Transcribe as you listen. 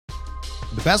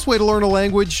The best way to learn a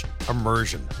language?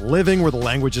 Immersion. Living where the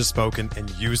language is spoken and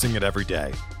using it every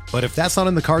day. But if that's not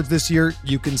in the cards this year,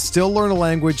 you can still learn a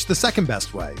language the second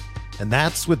best way, and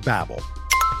that's with Babbel.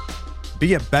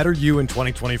 Be a better you in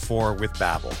 2024 with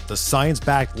Babbel, the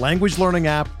science-backed language learning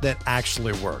app that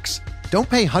actually works. Don't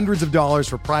pay hundreds of dollars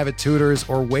for private tutors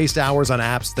or waste hours on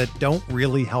apps that don't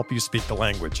really help you speak the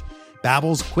language.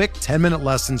 Babbel's quick 10-minute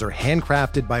lessons are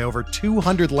handcrafted by over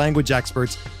 200 language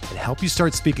experts and help you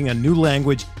start speaking a new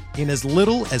language in as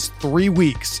little as 3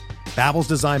 weeks. Babbel's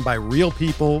designed by real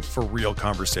people for real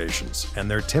conversations,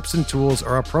 and their tips and tools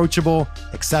are approachable,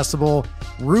 accessible,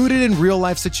 rooted in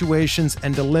real-life situations,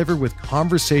 and delivered with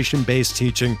conversation-based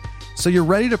teaching, so you're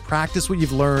ready to practice what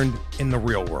you've learned in the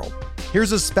real world.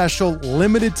 Here's a special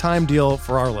limited-time deal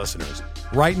for our listeners.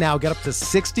 Right now, get up to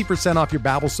 60% off your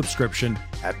Babbel subscription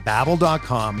at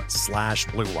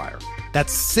babbel.com/Blue Wire.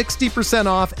 That's 60%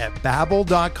 off at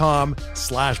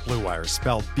babbel.com/Blue Wire,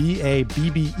 spelled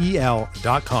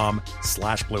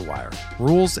BABBEL.com/Blue Wire.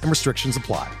 Rules and restrictions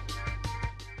apply.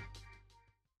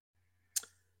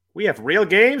 We have real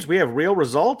games. We have real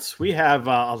results. We have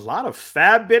a lot of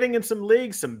FAAB bidding in some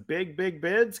leagues, some big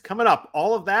bids coming up.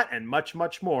 All of that and much,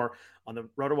 much more on the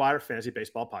RotoWire Fantasy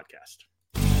Baseball Podcast.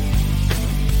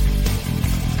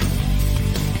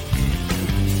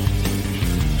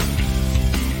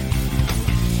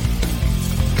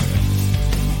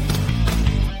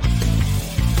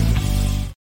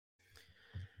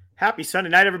 Happy Sunday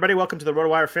night, everybody. Welcome to the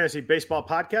RotoWire Fantasy Baseball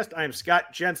Podcast. I am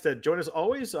Scott Jenstad, joined as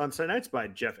always on Sunday nights by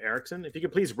Jeff Erickson. If you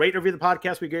could please rate and review the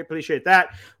podcast, we greatly appreciate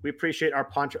that. We appreciate our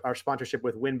sponsorship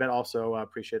with WynnBET. Also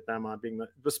appreciate them being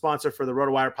the sponsor for the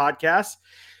RotoWire podcast.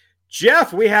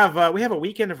 Jeff, we have a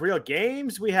weekend of real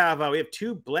games. We have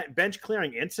two bench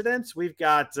clearing incidents. We've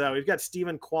got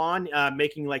Stephen Kwan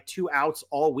making like 2 outs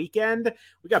all weekend.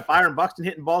 We got Byron Buxton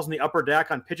hitting balls in the upper deck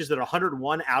on pitches that are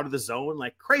 101 out of the zone,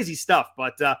 like crazy stuff.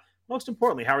 But most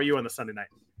importantly, how are you on the Sunday night?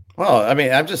 Well, I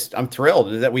mean, I'm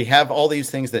thrilled that we have all these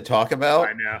things to talk about.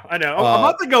 I know. A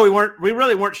month ago, we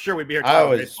really weren't sure we'd be here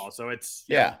talking baseball. So it's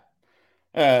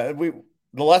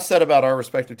the less said about our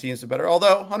respective teams, the better.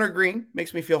 Although Hunter Green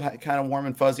makes me feel kind of warm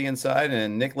and fuzzy inside,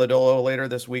 and Nick Lodolo later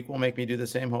this week will make me do the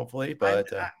same, hopefully.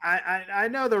 But I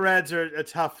know the Reds are a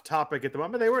tough topic at the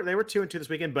moment. They were 2-2 this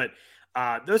weekend, but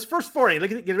those first 4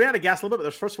 innings, get ran out of gas a little bit, but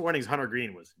those first 4 innings, Hunter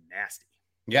Green was nasty.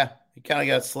 Yeah, he kind of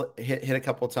got hit a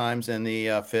couple of times in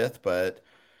the fifth, but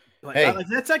hey,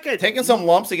 that's like taking some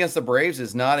lumps against the Braves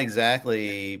is not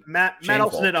exactly Matt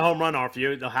Olson hit a home run off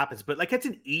you. It happens, but like it's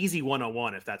an easy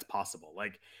 101 if that's possible.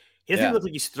 Like he doesn't look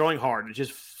like he's throwing hard and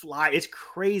just fly. It's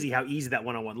crazy how easy that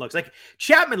 101 looks. Like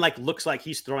Chapman looks like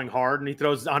he's throwing hard and he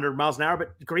throws 100 miles an hour,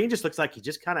 but Green just looks like he's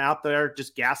just kind of out there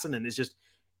just gassing, and it's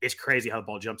crazy how the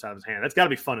ball jumps out of his hand. That's got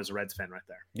to be fun as a Reds fan right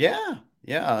there. Yeah.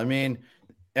 I mean,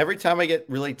 every time I get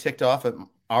really ticked off at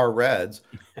our Reds,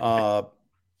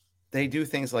 they do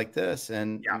things like this,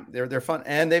 and they're fun.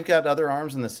 And they've got other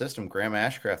arms in the system. Graham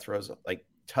Ashcraft throws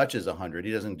touches 100.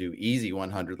 He doesn't do easy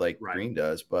 100 like Green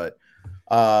does, but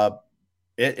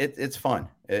it's fun.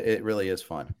 It really is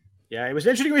fun. Yeah, it was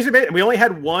interesting. We only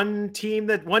had one team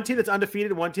that's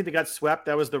undefeated, one team that got swept.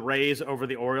 That was the Rays over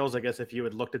the Orioles. I guess if you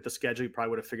had looked at the schedule, you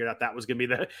probably would have figured out that was going to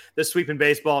be the sweep in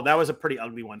baseball. That was a pretty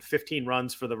ugly one. 15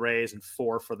 runs for the Rays and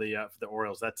 4 for the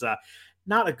Orioles. That's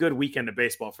not a good weekend of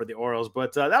baseball for the Orioles,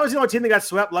 but that was the only team that got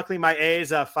swept. Luckily, my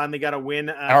A's finally got a win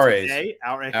today.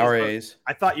 Our A's.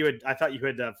 I thought you had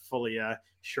fully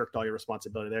shirked all your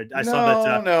responsibility there. I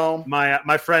saw that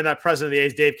my friend, president of the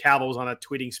A's, Dave Cabell, was on a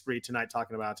tweeting spree tonight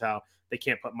talking about how they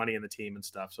can't put money in the team and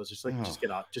stuff. So it's just just get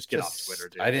off Twitter,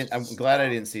 dude. I'm glad I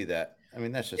didn't see that. I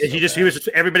mean, that's just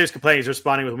everybody was complaining. He's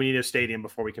responding with, we need a stadium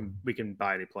before we can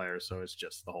buy any players. So it's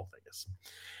just the whole thing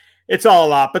it's all a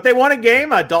lot, but they won a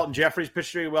game. Dalton Jeffries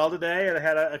pitched really well today, and they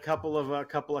had a couple of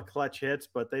clutch hits,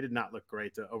 but they did not look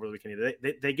great over the weekend either.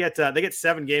 They get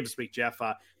 7 games this week, Jeff.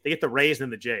 They get the Rays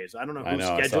and the Jays. I don't know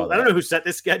who set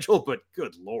this schedule, but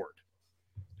good Lord.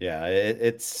 Yeah,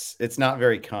 it's not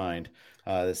very kind,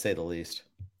 to say the least.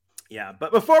 Yeah,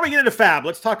 but before we get into FAAB,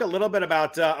 let's talk a little bit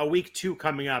about a week 2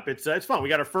 coming up. It's fun. We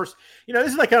got our first,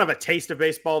 this is like kind of a taste of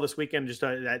baseball this weekend. Just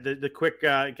the quick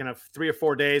kind of 3 or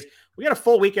 4 days. We got a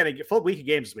full week of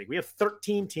games this week. We have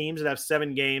 13 teams that have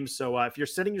 7 games. So if you're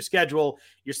setting your schedule,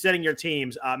 you're setting your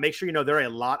teams. Make sure there are a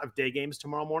lot of day games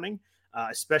tomorrow morning.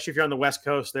 Especially if you're on the West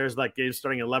Coast, there's games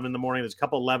starting at 11 in the morning. There's a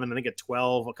couple 11, I think at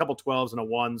 12, a couple 12s and a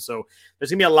 1. So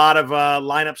there's gonna be a lot of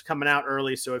lineups coming out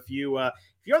early. So if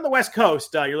you're on the West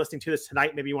Coast, you're listening to this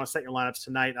tonight, maybe you want to set your lineups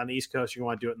tonight. On the East Coast, you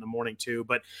want to do it in the morning too.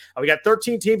 But we got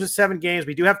 13 teams with 7 games.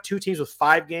 We do have 2 teams with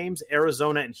 5 games.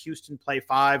 Arizona and Houston play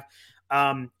 5.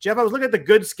 Jeff, I was looking at the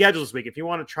good schedule this week. If you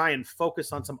want to try and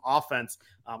focus on some offense,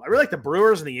 I really like the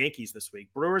Brewers and the Yankees this week.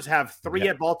 Brewers have 3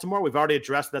 at Baltimore. We've already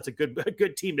addressed that's a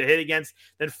good team to hit against.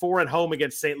 Then 4 at home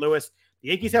against St. Louis. The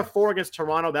Yankees have 4 against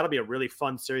Toronto. That'll be a really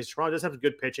fun series. Toronto does have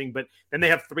good pitching, but then they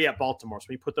have 3 at Baltimore. So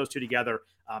when you put those two together,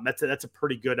 that's a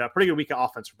pretty good week of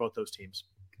offense for both those teams.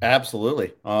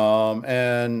 Absolutely.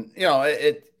 And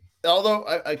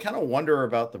although I kind of wonder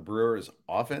about the Brewers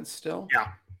offense still. Yeah.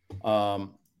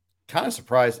 Kind of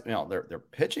surprised, their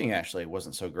pitching actually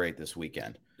wasn't so great this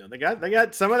weekend. No, they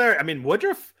got some of their. I mean,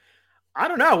 Woodruff. I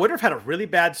don't know. Woodruff had a really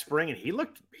bad spring, and he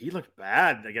looked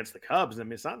bad against the Cubs. I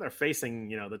mean, it's not they're facing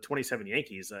the 27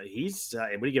 Yankees. He's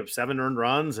able to give 7 earned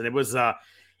runs, and it was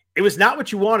not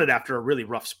what you wanted after a really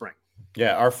rough spring.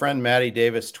 Yeah, our friend Matty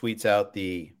Davis tweets out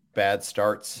the bad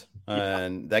starts,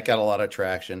 and that got a lot of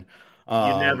traction.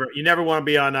 You never want to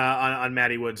be on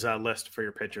Matty Wood's list for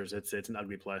your pitchers. It's an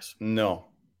ugly place. No,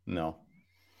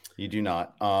 you do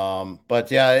not.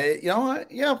 But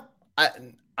yeah,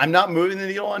 I'm not moving the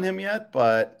needle on him yet,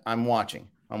 but I'm watching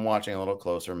a little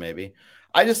closer. Maybe.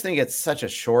 I just think it's such a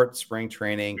short spring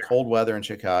training, cold weather in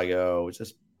Chicago. It's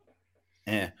just,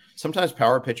 sometimes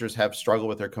power pitchers have struggled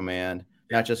with their command,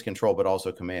 not just control, but also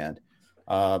command.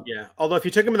 Although if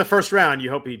you took him in the first round, you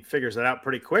hope he figures that out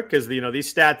pretty quick because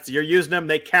these stats you're using them,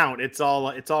 they count. It's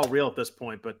all real at this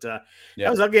point. But that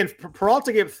was again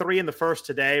Peralta gave 3 in the first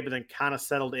today, but then kind of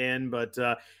settled in. But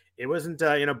it wasn't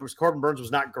Corbin Burns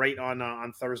was not great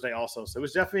on Thursday also. So it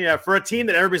was definitely for a team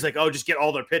that everybody's like, oh, just get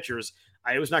all their pitchers.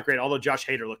 It was not great. Although Josh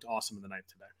Hader looked awesome in the ninth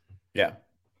today. Yeah.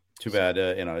 Too bad.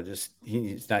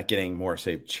 He's not getting more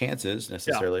save chances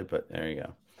necessarily, but there you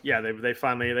go. Yeah, they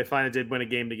finally did win a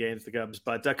game against the Cubs.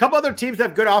 But a couple other teams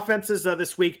have good offenses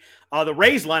this week. The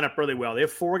Rays line up really well. They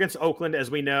have 4 against Oakland, as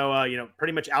we know.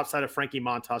 Pretty much outside of Frankie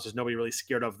Montas, there's nobody really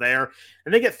scared of there.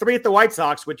 And they get 3 at the White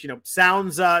Sox, which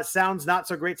sounds not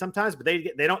so great sometimes. But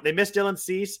they miss Dylan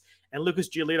Cease, and Lucas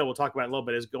Giolito, we'll talk about in a little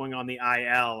bit, is going on the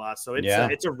IL. So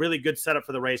it's a really good setup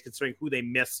for the Rays considering who they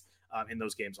miss in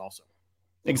those games also.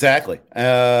 Exactly,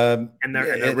 and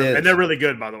they're really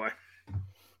good, by the way.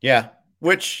 Yeah.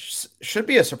 Which should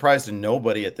be a surprise to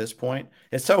nobody at this point.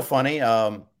 It's so funny.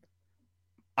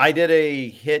 I did a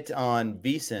hit on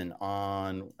VSiN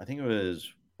on, I think it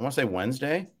was, I want to say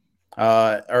Wednesday,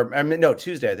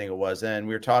 Tuesday, I think it was. And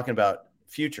we were talking about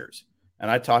futures.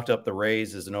 And I talked up the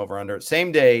Rays as an over-under.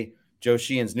 Same day, Joe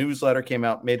Sheehan's newsletter came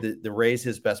out, made the Rays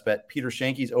his best bet. Peter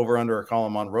Shankey's over-under a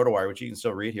column on RotoWire, which you can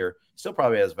still read here. Still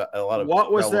probably has a lot of.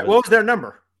 What was their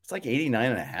number? It's like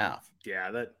 89.5.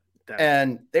 Yeah,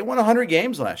 and they won 100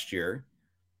 games last year.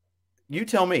 You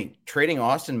tell me, trading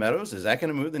Austin Meadows, is that going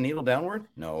to move the needle downward?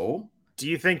 No. Do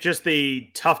you think just the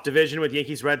tough division with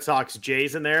Yankees, Red Sox,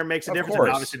 Jays in there makes a difference? And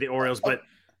obviously the Orioles, but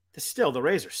still, the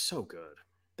Rays are so good.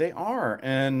 They are.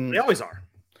 And they always are.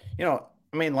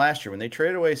 Last year when they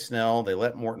traded away Snell, they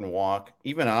let Morton walk.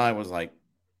 Even I was like,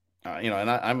 and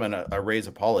I'm a Rays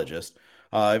apologist.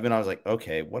 Even I was like,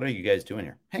 okay, what are you guys doing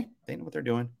here? Hey, they know what they're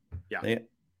doing. Yeah.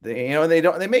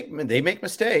 They make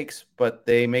mistakes, but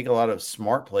they make a lot of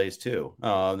smart plays too.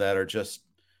 That are just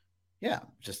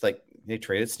like they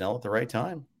traded Snell at the right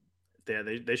time. Yeah,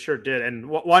 they sure did. And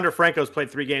Wander Franco's played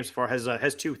 3 games so far,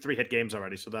 has 2 3-hit games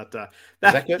already. So is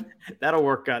that good? That'll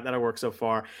work. That'll work so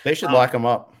far. They should lock him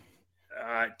up.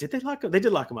 Did they lock him? They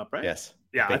did lock him up, right? Yes.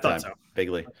 Yeah, I thought so.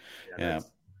 Bigly. Yeah.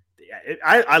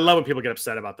 I love when people get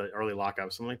upset about the early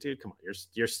lockups. I'm like, dude, come on,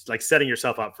 you're like setting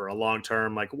yourself up for a long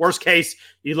term. Like worst case,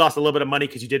 you lost a little bit of money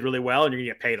because you did really well, and you're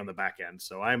gonna get paid on the back end.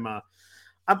 So I'm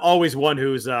always one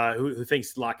who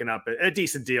thinks locking up a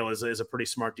decent deal is a pretty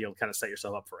smart deal to kind of set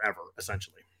yourself up forever,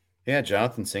 essentially. Yeah,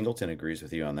 Jonathan Singleton agrees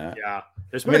with you on that. Yeah,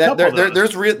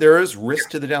 there is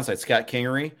risk to the downside. Scott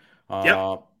Kingery,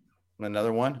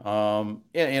 another one.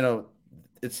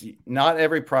 It's not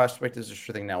every prospect is a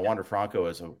sure thing. Now, Wander Franco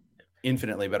is a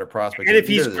infinitely better prospect. And if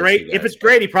he's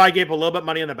great, he probably gave a little bit of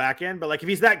money on the back end. But like if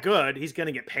he's that good, he's going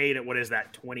to get paid at what is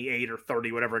that 28 or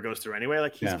 30, whatever it goes through anyway.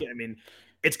 Like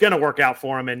it's going to work out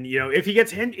for him. And if he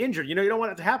gets injured, you don't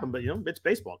want it to happen. But it's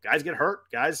baseball. Guys get hurt.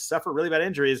 Guys suffer really bad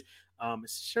injuries.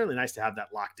 It's surely nice to have that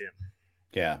locked in.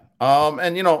 Yeah.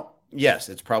 Yes,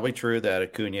 it's probably true that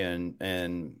Acuna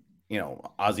and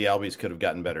Ozzy Albies could have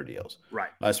gotten better deals, right?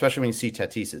 Especially when you see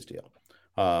Tatis's deal.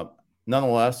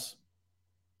 Nonetheless,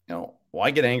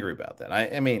 why get angry about that?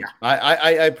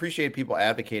 I appreciate people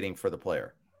advocating for the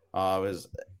player. We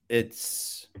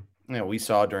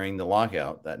saw during the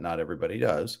lockout that not everybody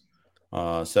does.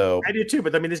 So I do too,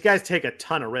 but these guys take a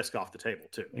ton of risk off the table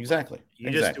too. Exactly.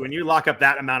 When you lock up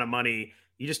that amount of money,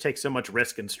 you just take so much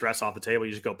risk and stress off the table.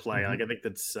 You just go play. Like I think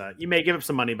that's you may give up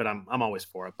some money, but I'm always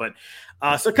for it. But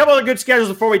so a couple of good schedules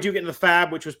before we do get into the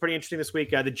FAAB, which was pretty interesting this week.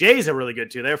 The Jays are really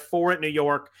good too. They're 4 at New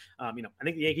York. I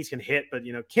think the Yankees can hit, but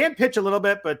can pitch a little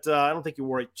bit. But I don't think you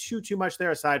worry too much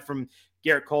there. Aside from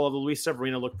Garrett Cole, the Luis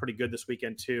Severino looked pretty good this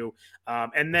weekend too.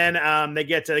 And then they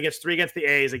get 3 against the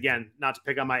A's. Again, not to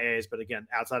pick on my A's, but again,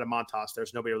 outside of Montas,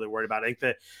 there's nobody really worried about it. I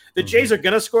think the Jays are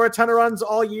going to score a ton of runs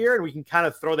all year, and we can kind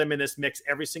of throw them in this mix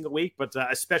every single week, but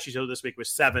especially so this week with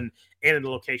 7 and in the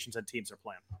locations that teams are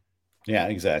playing. Yeah,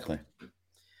 exactly. And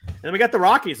then we got the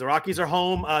Rockies. The Rockies are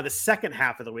home the second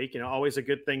half of the week. Always a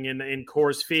good thing in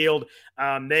Coors Field.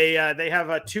 They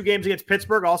have 2 games against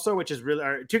Pittsburgh also, which is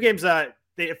really 2 games.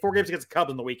 They have 4 games against the Cubs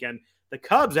on the weekend. The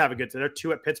Cubs have a good set. They're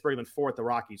 2 at Pittsburgh and 4 at the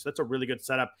Rockies. So that's a really good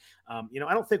setup. I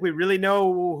don't think we really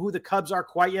know who the Cubs are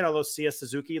quite yet, although C.S.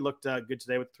 Suzuki looked good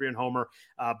today with 3 and homer.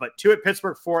 But 2 at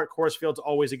Pittsburgh, 4 at Coors Field's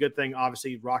always a good thing.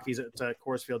 Obviously, Rockies at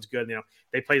Coors Field's good.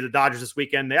 They played the Dodgers this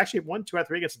weekend. They actually won 2 out of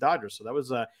 3 against the Dodgers. So that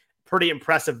was pretty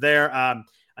impressive there.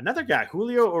 Another guy,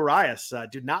 Julio Urias,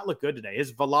 did not look good today.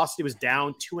 His velocity was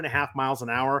down 2.5 miles an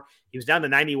hour. He was down to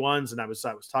 91s, and I was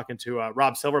talking to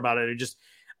Rob Silver about it. It just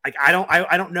I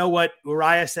don't know what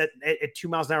Urias at 2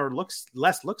 miles an hour looks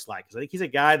like, because I think he's a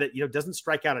guy that doesn't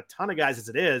strike out a ton of guys as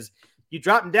it is. You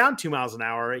drop him down 2 miles an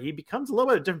hour, he becomes a little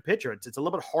bit of a different pitcher. It's a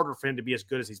little bit harder for him to be as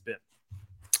good as he's been.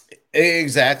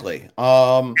 Exactly.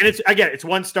 And it's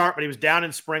 1 start, but he was down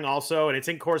in spring also, and it's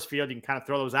in Coors Field. You can kind of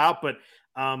throw those out, but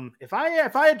if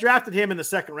I had drafted him in the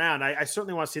second round, I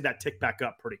certainly want to see that tick back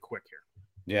up pretty quick here.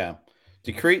 Yeah.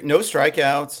 To create no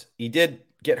strikeouts, he did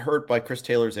get hurt by Chris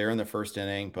Taylor's error in the first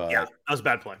inning, but yeah, that was a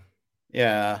bad play.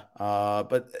 Yeah.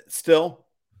 But still,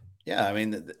 yeah, I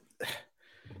mean,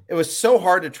 it was so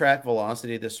hard to track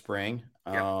velocity this spring.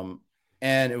 And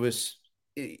it was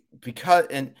because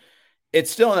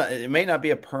it's still, it may not be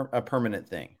a permanent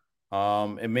thing.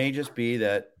 It may just be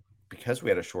that because we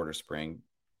had a shorter spring,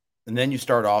 and then you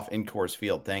start off in Coors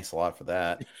Field. Thanks a lot for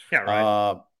that. Yeah,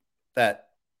 right. That,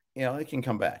 it can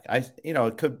come back.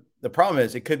 It could. The problem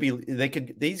is, it could be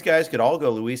these guys could all go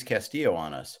Luis Castillo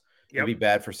on us. It'd be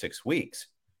bad for 6 weeks,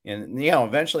 and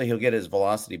eventually he'll get his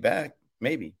velocity back,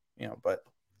 maybe. But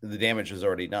the damage is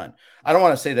already done. I don't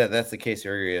want to say that that's the case for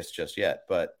Urias just yet,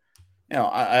 but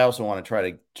I also want to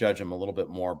try to judge him a little bit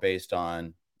more based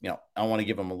on I want to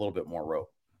give him a little bit more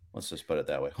rope. Let's just put it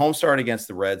that way. Home start against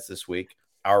the Reds this week.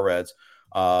 Our Reds.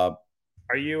 Are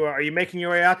you making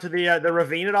your way out to the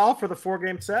Ravine at all for the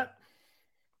 4-game set?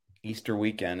 Easter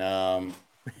weekend.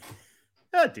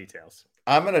 Details.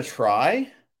 I'm gonna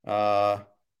try. I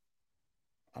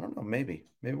don't know. Maybe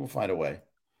we'll find a way.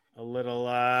 A little.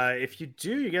 If you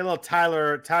do, you get a little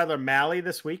Tyler Malley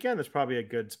this weekend. That's probably a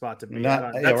good spot to be. We're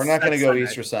not going to go Sunday.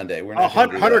 Easter Sunday. We're not.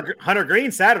 Hunter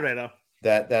Green Saturday though.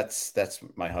 That's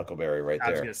my huckleberry right there.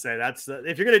 I was going to say that's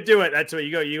if you're going to do it, that's what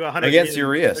you go. You 100 against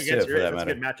Urias too, for that matter. That's a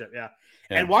good matchup. Yeah.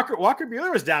 And Walker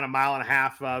Buehler was down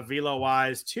 1.5 miles velo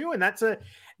wise too, and that's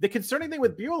the concerning thing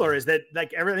with Buehler is that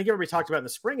everybody talked about in the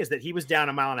spring is that he was down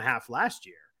 1.5 miles last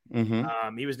year.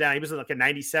 Mm-hmm. He was down. He was like a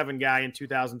 97 guy in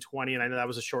 2020, and I know that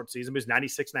was a short season. But he was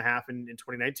 96.5 in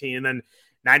 2019, and then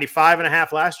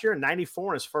 95.5 last year, and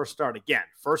 94 in his first start. Again,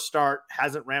 first start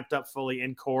hasn't ramped up fully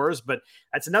in Coors, but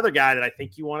that's another guy that I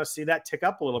think you want to see that tick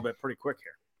up a little bit pretty quick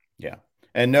here. Yeah,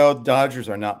 and no, Dodgers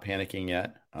are not panicking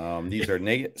yet. These are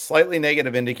slightly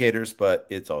negative indicators, but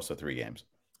it's also 3 games.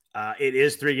 It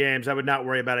is 3 games. I would not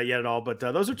worry about it yet at all. But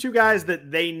those are 2 guys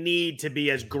that they need to be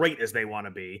as great as they want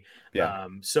to be. Yeah.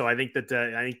 So I think that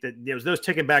those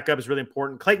ticking back up is really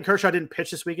important. Clayton Kershaw didn't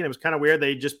pitch this weekend. It was kind of weird.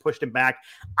 They just pushed him back.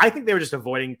 I think they were just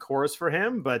avoiding Coors for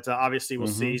him. But obviously we'll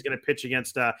see. He's going to pitch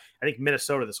against I think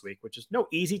Minnesota this week, which is no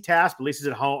easy task. But at least he's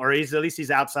at home, or at least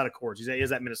he's outside of Coors. He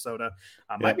is at Minnesota.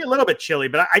 Might be a little bit chilly,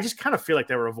 but I just kind of feel like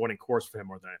they were avoiding Coors for him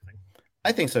more than anything.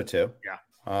 I think so too. Yeah.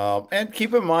 And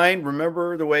keep in mind,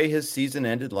 remember the way his season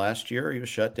ended last year? He was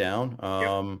shut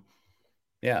down.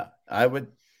 Yeah, I would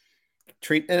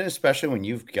treat it, especially when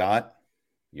you've got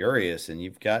Urias and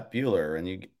you've got Buehler and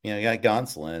you got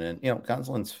Gonsolin, and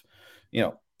Gonsolin's,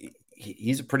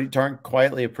 he's a pretty darn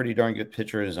good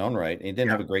pitcher in his own right. And he didn't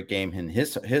have a great game in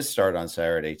his start on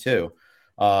Saturday too.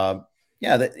 They're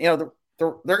going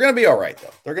to be all right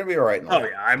though. They're going to be all right.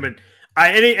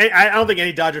 I don't think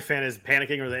any Dodger fan is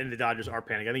panicking, or any of the Dodgers are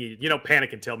panicking. I think you don't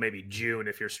panic until maybe June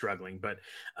if you're struggling. But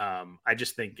I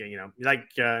just think,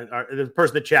 the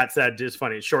person in the chat said, it's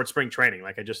funny, short spring training.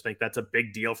 Like, I just think that's a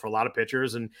big deal for a lot of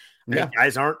pitchers. And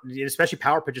guys aren't, especially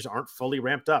power pitchers, aren't fully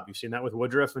ramped up. You've seen that with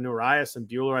Woodruff and Urias and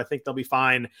Buehler. I think they'll be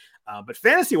fine. But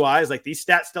fantasy-wise, like, these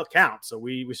stats still count. So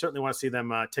we certainly want to see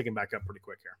them ticking back up pretty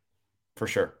quick here. For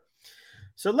sure.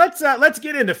 So let's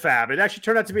get into FAAB. It actually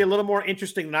turned out to be a little more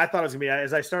interesting than I thought it was going to be.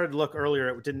 As I started to look earlier,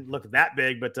 it didn't look that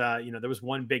big, but there was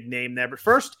one big name there. But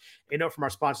first, a note from our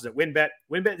sponsors at WynnBET.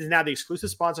 WynnBET is now the exclusive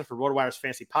sponsor for RotoWire's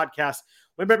Fantasy Podcast.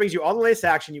 WynnBET brings you all the latest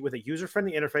action with a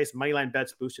user-friendly interface, moneyline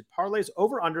bets, boosted parlays,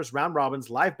 over-unders, round robins,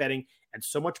 live betting, and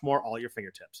so much more all at your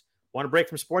fingertips. Want to break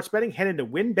from sports betting? Head into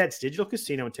WynnBET's digital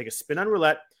casino and take a spin on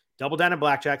roulette, double down on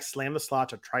blackjack, slam the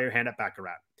slots, or try your hand at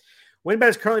Baccarat. WynnBET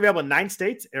is currently available in 9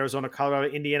 states: Arizona, Colorado,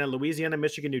 Indiana, Louisiana,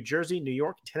 Michigan, New Jersey, New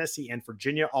York, Tennessee, and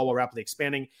Virginia, all while rapidly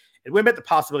expanding. At WynnBET, the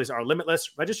possibilities are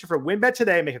limitless. Register for WynnBET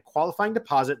today, make a qualifying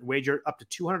deposit, and wager up to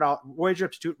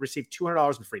 $200. Receive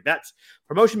 $200 in free bets.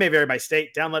 Promotion may vary by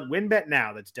state. Download WynnBET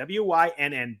now. That's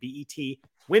WYNNBET.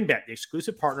 WynnBET, the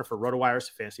exclusive partner for RotoWire's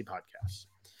Fantasy Podcasts.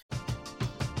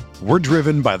 We're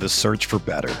driven by the search for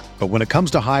better. But when it comes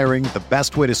to hiring, the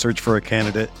best way to search for a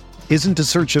candidate isn't to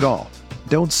search at all.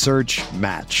 Don't search,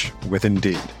 match with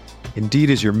Indeed.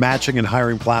 Indeed is your matching and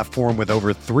hiring platform with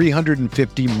over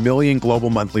 350 million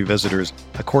global monthly visitors,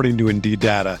 according to Indeed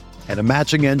data, and a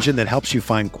matching engine that helps you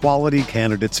find quality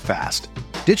candidates fast.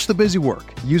 Ditch the busy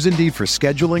work. Use Indeed for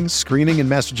scheduling, screening,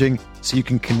 and messaging so you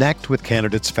can connect with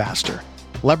candidates faster.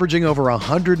 Leveraging over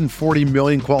 140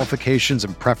 million qualifications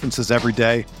and preferences every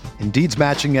day, Indeed's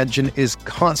matching engine is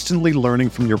constantly learning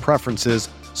from your preferences,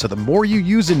 so the more you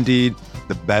use Indeed,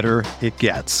 the better it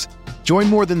gets. Join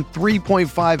more than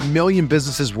 3.5 million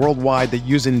businesses worldwide that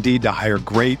use Indeed to hire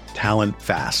great talent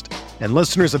fast. And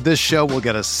listeners of this show will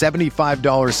get a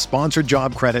 $75 sponsored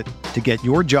job credit to get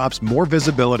your jobs more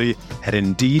visibility at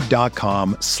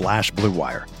Indeed.com/Blue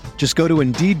Wire. Just go to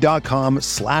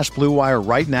Indeed.com/Blue Wire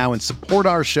right now and support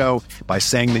our show by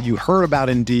saying that you heard about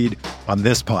Indeed on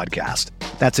this podcast.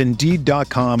 That's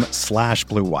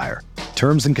Indeed.com/Blue Wire.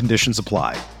 Terms and conditions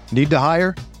apply. Need to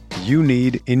hire? You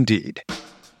need Indeed.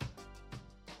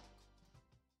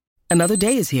 Another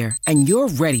day is here, and you're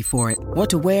ready for it.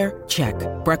 What to wear? Check.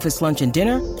 Breakfast, lunch, and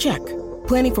dinner? Check.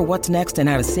 Planning for what's next and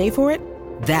how to save for it?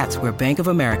 That's where Bank of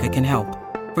America can help.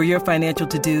 For your financial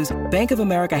to-dos, Bank of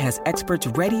America has experts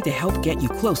ready to help get you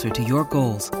closer to your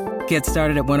goals. Get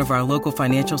started at one of our local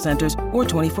financial centers or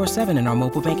 24/7 in our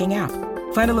mobile banking app.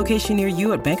 Find a location near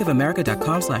you at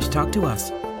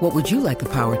bankofamerica.com/talktous. What would you like the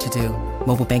power to do?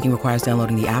 Mobile banking requires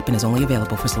downloading the app and is only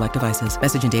available for select devices.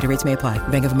 Message and data rates may apply.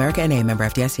 Bank of America NA, member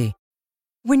FDIC.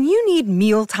 When you need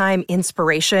mealtime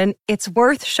inspiration, it's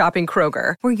worth shopping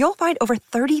Kroger, where you'll find over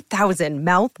 30,000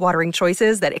 mouth-watering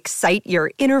choices that excite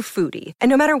your inner foodie. And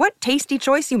no matter what tasty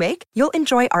choice you make, you'll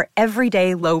enjoy our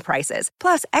everyday low prices,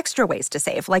 plus extra ways to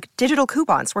save, like digital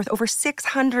coupons worth over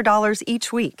 $600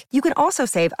 each week. You can also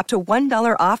save up to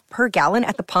 $1 off per gallon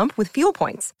at the pump with fuel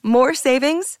points. More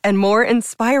savings and more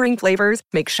inspiring flavors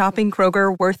make shopping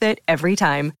Kroger worth it every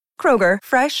time. Kroger,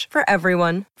 fresh for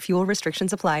everyone. Fuel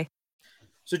restrictions apply.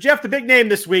 So, Jeff, the big name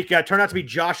this week turned out to be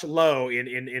Josh Lowe in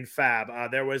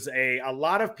FAAB. There was a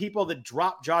lot of people that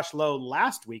dropped Josh Lowe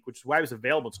last week, which is why he was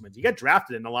available to him. He got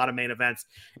drafted in a lot of main events,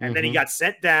 and then he got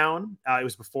sent down. It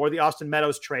was before the Austin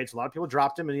Meadows trade, so a lot of people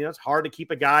dropped him. And, it's hard to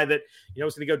keep a guy that,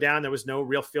 was going to go down. There was no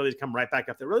real feel he'd come right back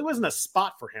up. There really wasn't a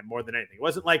spot for him more than anything. It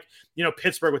wasn't like,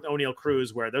 Pittsburgh with O'Neal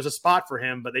Cruz, where there's a spot for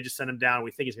him, but they just sent him down.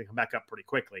 We think he's going to come back up pretty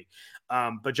quickly.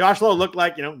 But Josh Lowe looked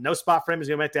like, no spot for him. He's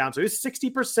going to back down. So he's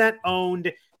 60%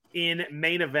 owned in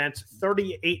main events,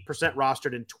 38%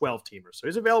 rostered in 12-teamers. So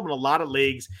he's available in a lot of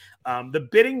leagues. The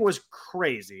bidding was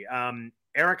crazy.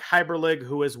 Eric Heiberlig,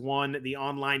 who has won the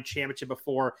online championship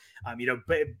before,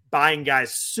 buying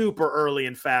guys super early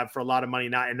in FAAB for a lot of money,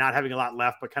 not having a lot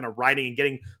left, but kind of riding and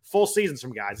getting full seasons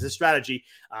from guys. His strategy.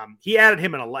 He added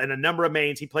him in a number of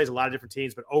mains. He plays a lot of different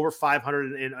teams, but over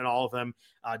 500 in all of them.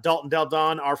 Dalton Del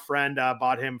Don, our friend,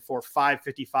 bought him for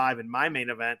 $555 in my main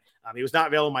event. He was not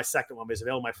available in my second one, but he's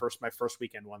available in my first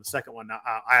weekend one. The second one,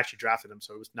 I actually drafted him,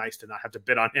 so it was nice to not have to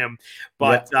bid on him.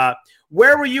 But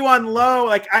where were you on Lowe?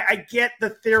 Like, I get the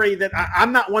theory that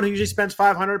I'm not one who usually spends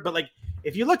 $500, but like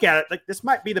if you look at it, like this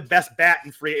might be the best bat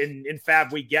in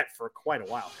FAAB we get for quite a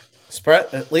while.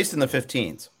 Spread at least in the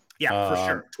 15s. Yeah, for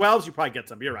sure. 12s, you probably get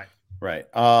some. You're right. Right.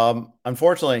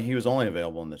 Unfortunately, he was only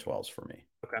available in the 12s for me.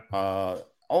 Okay.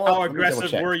 How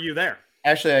aggressive were you there?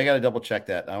 Actually, I got to double check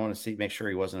that. I want to make sure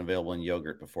he wasn't available in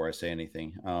yogurt before I say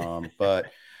anything.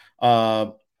 But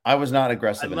I was not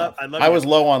aggressive enough. I was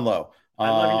low on Low. I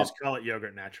love you just call it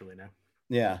yogurt naturally now.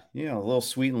 Yeah, a little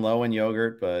sweet and low in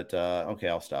yogurt, but okay,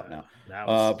 I'll stop now.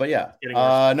 But yeah,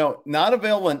 no, not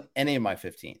available in any of my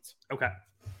 15s. Okay.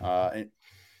 And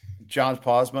John's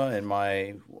Posma in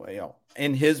my,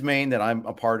 in his main that I'm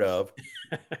a part of,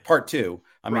 part 2.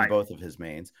 I'm in both of his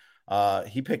mains.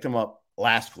 He picked him up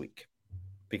last week.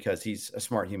 because he's a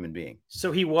smart human being.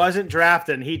 So he wasn't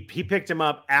drafted, and he picked him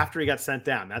up after he got sent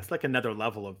down. That's like another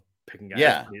level of picking guys.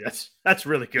 Yeah. That's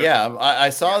really good. Yeah, I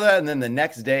saw that, and then the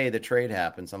next day the trade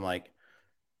happens. I'm like,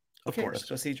 of okay, course. let's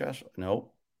go see Josh.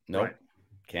 Nope. Right.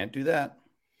 Can't do that.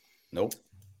 Nope.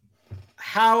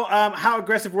 How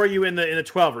aggressive were you in the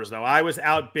 12ers though? I was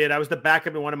outbid. I was the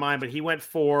backup in one of mine, but he went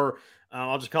for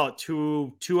I'll just call it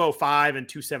 205 and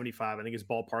 275. I think is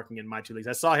ballparking in my two leagues.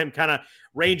 I saw him kind of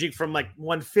ranging from like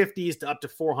 150s to up to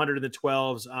 400 in the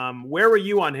 12s. Where were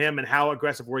you on him, and how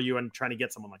aggressive were you in trying to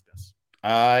get someone like this?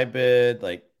 I bid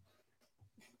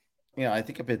I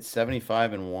think I bid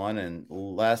 75 in one and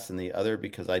less in the other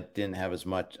because I didn't have as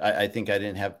much. I think I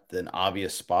didn't have an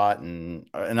obvious spot and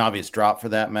an obvious drop for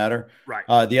that matter. Right.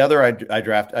 The other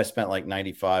I spent like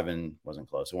 95 and wasn't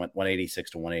close. It went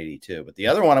 186 to 182. But the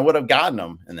other one I would have gotten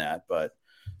them in that. But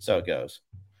so it goes.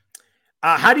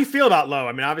 How do you feel about Lowe?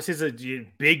 I mean, obviously it's a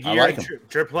big year. Like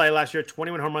AAA last year,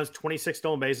 21 home runs, 26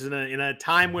 stolen bases in a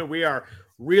time when we are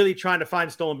really trying to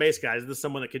find stolen base guys. This is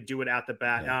someone that could do it at the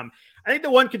bat. Yeah. I think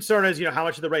the one concern is, how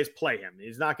much of the Rays play him.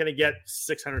 He's not going to get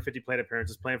 650 plate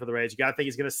appearances playing for the Rays. You got to think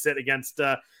he's going to sit against,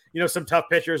 some tough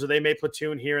pitchers, or they may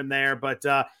platoon here and there. But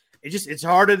it's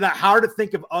hard to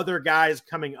think of other guys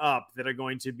coming up that are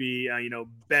going to be,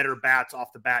 better bats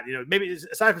off the bat. Maybe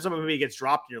aside from someone who maybe gets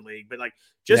dropped in your league, but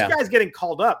guys getting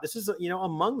called up. This is,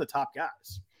 among the top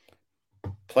guys.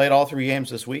 Played all 3 games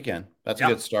this weekend. That's a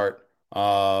good start.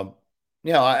 I'm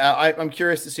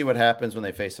curious to see what happens when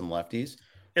they face some lefties.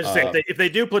 If they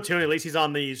do platoon, at least he's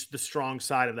on the strong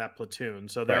side of that platoon.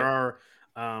 So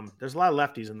there's a lot of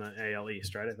lefties in the AL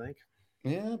East, right? I think.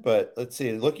 Yeah, but let's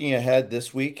see. Looking ahead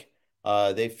this week,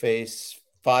 they face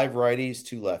 5 righties,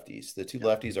 2 lefties. The 2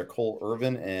 lefties are Cole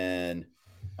Irvin and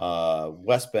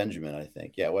Wes Benjamin, I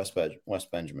think. Yeah, Wes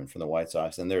Benjamin from the White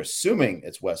Sox, and they're assuming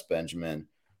it's Wes Benjamin.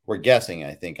 We're guessing,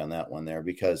 I think, on that one there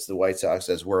because the White Sox,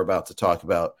 as we're about to talk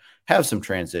about, have some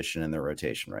transition in their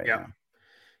rotation right now.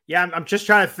 Yeah, I'm just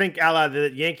trying to think out loud.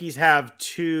 The Yankees have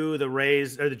 2,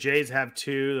 the Jays have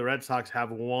 2, the Red Sox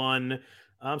have 1.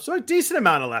 So a decent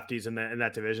amount of lefties in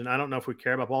that division. I don't know if we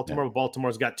care about Baltimore, but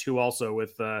Baltimore's got 2 also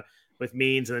with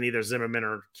Means and then either Zimmerman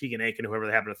or Keegan Aiken, whoever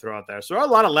they happen to throw out there. So there are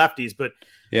a lot of lefties, but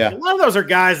a lot of those are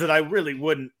guys that I really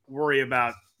wouldn't worry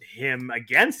about him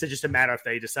against. It's just a matter if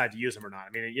they decide to use him or not. I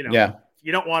mean,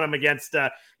 you don't want him against,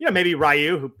 maybe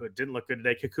Ryu, who didn't look good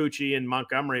today, Kikuchi and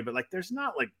Montgomery, but there's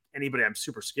not anybody I'm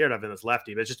super scared of in this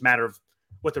lefty, but it's just a matter of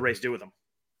what the Rays do with him.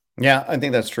 Yeah, I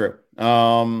think that's true.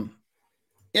 And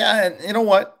you know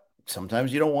what?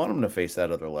 Sometimes you don't want him to face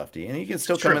that other lefty, and he can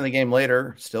still come in the game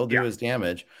later, still do his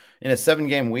damage. In a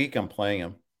 7-game week, I'm playing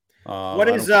him. What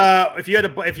is if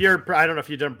you're I don't know if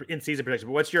you've done in season prediction,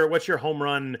 but what's your home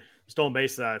run stolen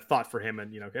base thought for him?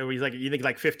 And he's you think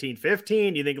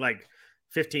 15-15, you think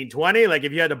 15-20?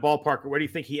 If you had to ballpark, where do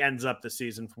you think he ends up this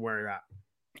season from where you're at?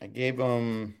 I gave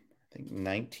him, I think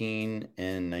 19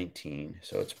 and 19,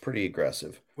 so it's pretty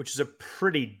aggressive. Which is a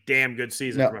pretty damn good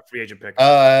season from a free agent pick.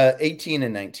 18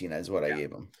 and 19 is what I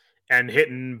gave him. And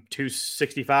hitting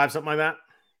 265, something like that?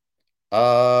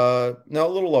 No, a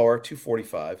little lower,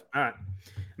 245. All right. I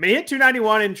mean, he hit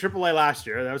 291 in AAA last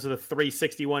year. That was the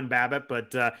 361 BABIP,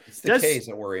 but it's the K's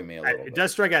that worry me a little bit. It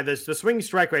does strike out. The swinging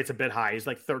strike rate's a bit high. He's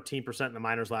 13% in the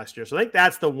minors last year. So I think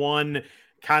that's the one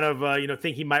kind of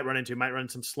thing he might run into. Might run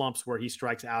some slumps where he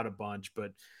strikes out a bunch,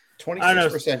 but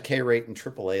 26% K rate in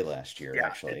AAA last year.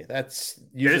 Actually, that's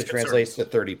usually translates to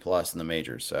 30 plus in the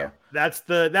majors. So that's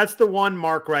the one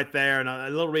mark right there, and a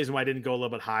little reason why I didn't go a little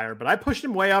bit higher. But I pushed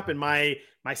him way up in my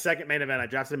second main event. I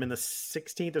drafted him in the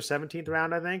 16th or 17th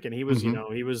round, I think, and he was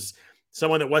he was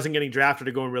someone that wasn't getting drafted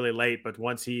or going really late. But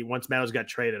once Meadows got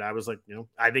traded, I was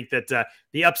I think that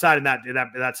the upside in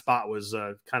that spot was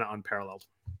kind of unparalleled.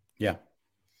 Yeah.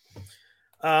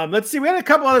 Let's see. We had a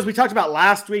couple others we talked about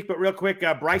last week, but real quick,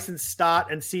 Bryson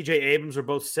Stott and CJ Abrams were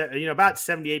both about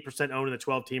 78% owned in the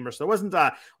 12-teamer. So it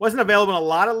wasn't available in a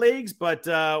lot of leagues, but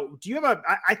do you have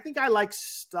I think I like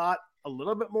Stott a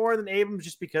little bit more than Abrams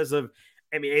just because of,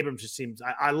 Abrams just seems,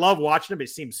 I love watching him, but he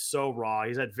seems so raw.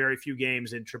 He's had very few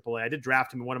games in AAA. I did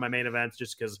draft him in one of my main events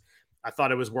just because I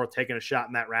thought it was worth taking a shot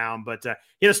in that round, but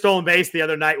he had a stolen base the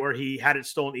other night where he had it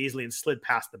stolen easily and slid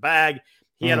past the bag.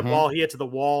 He had a ball he hit to the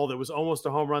wall that was almost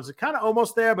a home run. So kind of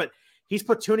almost there, but he's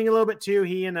platooning a little bit too.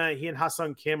 He and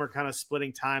Ha-Sung Kim are kind of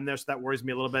splitting time there, so that worries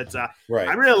me a little bit. Right.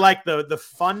 I really like the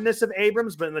funness of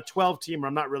Abrams, but in the 12-teamer,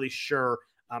 I'm not really sure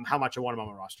how much I want him on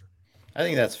my roster. I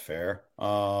think that's fair.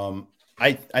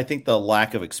 I think the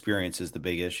lack of experience is the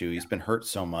big issue. He's been hurt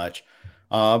so much.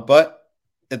 But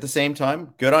at the same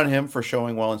time, good on him for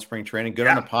showing well in spring training. Good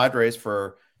on the Padres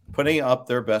for putting up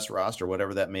their best roster,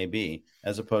 whatever that may be,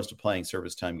 as opposed to playing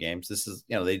service time games. This is,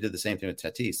 they did the same thing with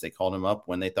Tatis. They called him up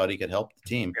when they thought he could help the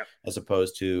team, as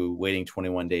opposed to waiting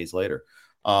 21 days later.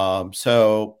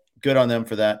 So good on them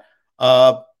for that.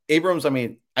 Abrams,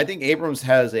 I think Abrams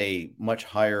has a much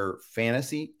higher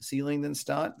fantasy ceiling than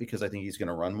Stott because I think he's going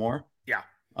to run more. Yeah.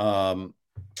 Although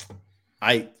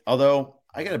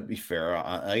I got to be fair,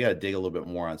 I got to dig a little bit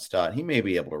more on Stott. He may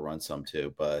be able to run some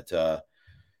too, but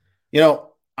Stott's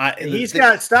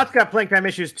got playing time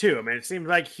issues too. It seems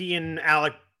like he and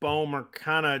Alec Boehm are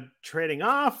kind of trading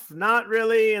off, not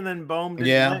really, and then Boehm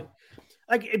didn't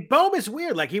Boehm is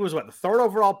weird. Like, he was the third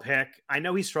overall pick. I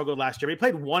know he struggled last year, but he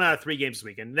played 1 out of 3 games this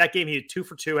weekend. That game, he had 2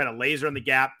 for 2, had a laser in the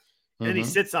gap, and then he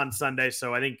sits on Sunday.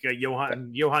 So I think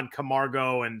Johan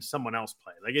Camargo and someone else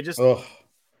played. Like, it just,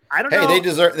 I don't know. Hey, they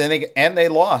deserve, they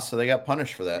lost, so they got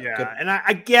punished for that. Yeah, good. And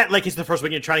I get, it's the first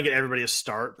week you're trying to get everybody a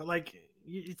start, but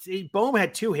Boehm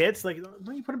had 2 hits.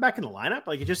 Don't you put him back in the lineup?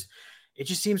 It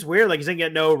just seems weird. He's going to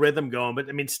get no rhythm going. But,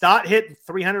 Stott hit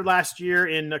 300 last year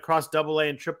across AA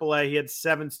and AAA. He had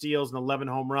 7 steals and 11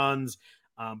 home runs.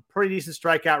 Pretty decent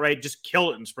strikeout rate. Just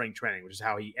killed it in spring training, which is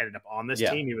how he ended up on this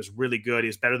team. He was really good. He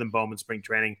was better than Boehm in spring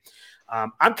training.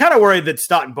 I'm kind of worried that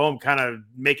Stott and Boehm kind of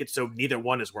make it so neither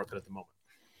one is worth it at the moment.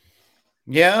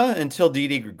 Yeah, until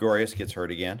Didi Gregorius gets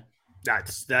hurt again.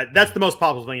 That's the most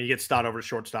possible thing. You get Stott over to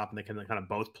shortstop, and they can kind of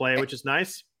both play, which is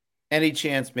nice. Any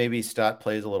chance maybe Stott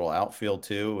plays a little outfield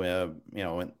too?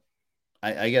 And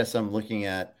I guess I'm looking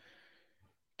at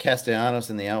Castellanos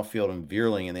in the outfield and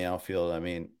Vierling in the outfield.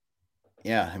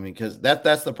 Because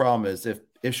that's the problem is if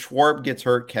Schwarb gets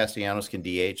hurt, Castellanos can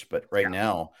DH. But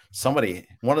now,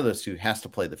 one of those two has to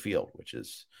play the field, which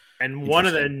is one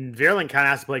of the Vierling kind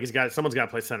of has to play because someone's got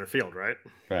to play center field, right?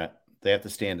 Right. They have to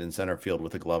stand in center field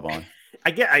with a glove on.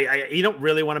 You don't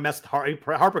really want to mess with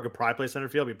Harper. Harper could probably play center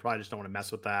field. You probably just don't want to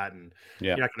mess with that. And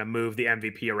you're not going to move the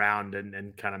MVP around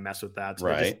and kind of mess with that. So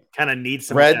right. Kind of need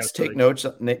some Reds take notes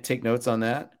on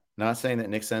that. Not saying that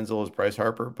Nick Senzel is Bryce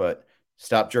Harper, but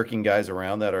stop jerking guys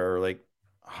around that are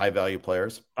high value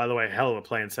players. By the way, hell of a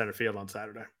play in center field on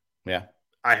Saturday. Yeah.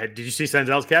 Did you see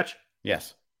Senzel's catch?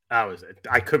 Yes.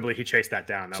 I couldn't believe he chased that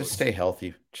down. Stay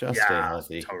healthy. Stay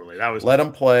healthy. Totally. Let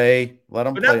him play.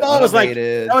 That ball was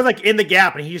in the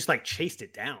gap, and he just chased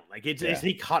it down.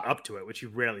 He caught up to it, which you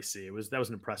rarely see. That was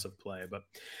an impressive play. But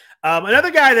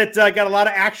another guy that got a lot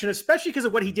of action, especially because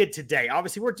of what he did today.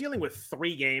 Obviously, we're dealing with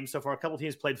 3 games so far. A couple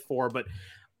teams played 4, but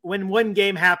when one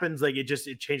game happens, it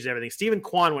changes everything. Stephen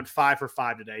Kwan went 5 for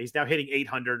 5 today. He's now hitting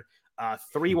 800.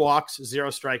 3 walks, 0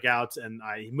 strikeouts, and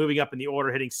moving up in the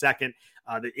order, hitting second.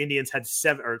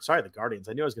 The Guardians.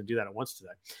 I knew I was going to do that at once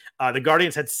today. The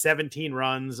Guardians had 17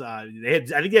 runs. I think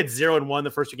they had 0-1 the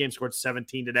first 2 games, scored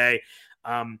 17 today.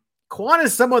 Kwan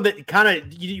is someone that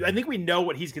I think we know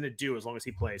what he's going to do as long as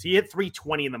he plays. He hit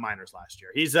 320 in the minors last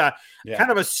year. He's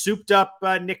kind of a souped up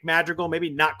Nick Madrigal, maybe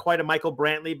not quite a Michael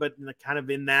Brantley, but kind of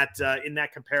in that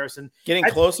comparison. Getting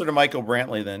closer to Michael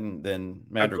Brantley than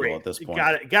Madrigal at this point.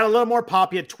 Got a little more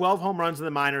pop. He had 12 home runs in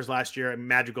the minors last year, and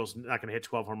Madrigal's not going to hit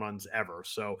 12 home runs ever.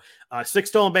 So 6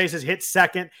 stolen bases, hit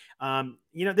second.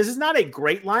 This is not a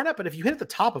great lineup, but if you hit at the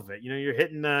top of it, you're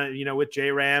hitting, with J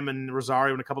Ram and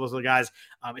Rosario and a couple of those other guys,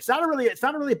 it's not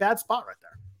a really bad spot right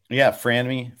there. Yeah.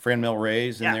 Franmil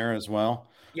Reyes in there as well.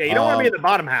 Yeah. You don't want to be in the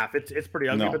bottom half. It's pretty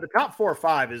ugly, but the top 4 or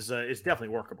 5 is definitely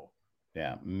workable.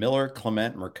 Yeah. Miller,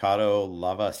 Clement, Mercado,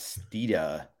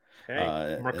 Lavastida.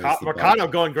 Hey, Mercado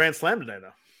going grand slam today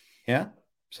though. Yeah.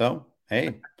 So,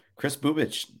 hey, Chris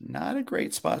Bubich, not a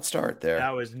great spot start there.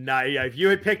 That was nice. Yeah, if you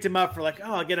had picked him up for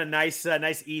I'll get a nice,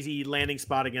 easy landing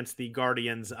spot against the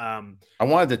Guardians. I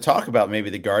wanted to talk about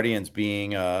maybe the Guardians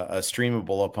being a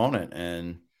streamable opponent,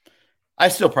 and I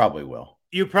still probably will.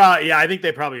 I think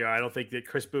they probably are. I don't think that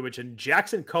Chris Bubich and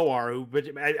Jackson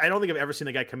Kowar, I don't think I've ever seen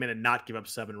a guy come in and not give up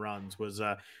 7 runs,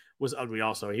 was ugly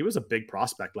also. He was a big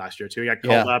prospect last year too. He got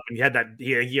called up and he had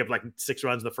 6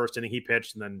 runs in the first inning he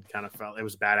pitched and then kind of felt it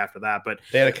was bad after that. But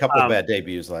they had a couple of bad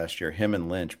debuts last year, him and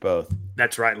Lynch both.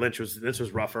 That's right. this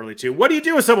was rough early too. What do you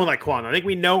do with someone like Kwan? I think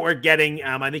we know what we're getting.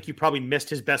 I think you probably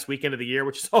missed his best weekend of the year,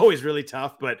 which is always really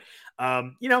tough. But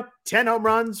 10 home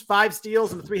runs, 5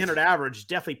 steals, and the 300 average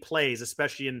definitely plays,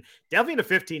 especially in a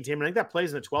 15 team. And I think that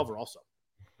plays in the 12er also.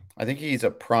 I think he's a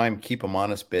prime keep him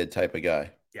honest bid type of guy.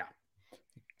 Yeah.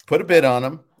 Put a bid on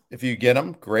him. If you get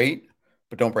him, great,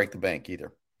 but don't break the bank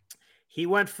either. He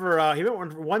went for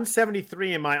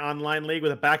 173 in my online league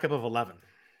with a backup of 11.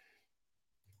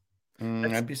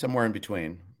 I'd be somewhere in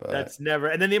between. But that's never.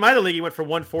 And then the minor league, he went for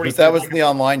 140. Because that was the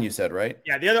online, you said, right?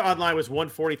 Yeah, the other online was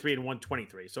 143 and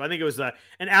 123. So I think it was an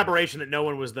aberration that no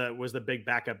one was the big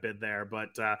backup bid there. But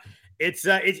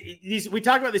we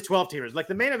talk about these 12 teamers. Like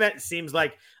the main event seems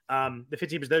like the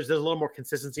 15 teamers. There's a little more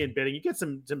consistency in bidding. You get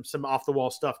some off the wall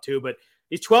stuff too, but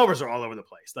these 12ers are all over the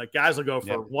place. Like guys will go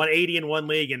for 180 in one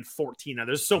league and 14. Now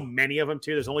there's so many of them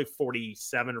too. There's only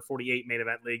 47 or 48 main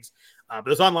event leagues. But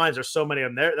those onlines are so many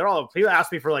of them. They're all, people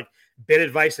ask me for like bid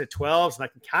advice at 12s, and I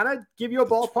can kind of give you a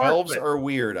ballpark. 12s are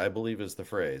weird, I believe is the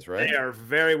phrase, right? They are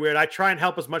very weird. I try and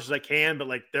help as much as I can, but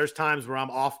like there's times where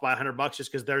I'm off by $100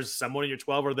 just because there's someone in your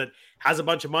 12er that has a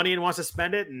bunch of money and wants to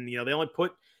spend it. And, they only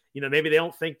put, maybe they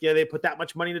don't think they put that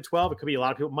much money into 12. It could be a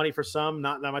lot of people money for some,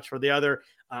 not that much for the other.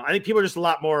 I think people are just a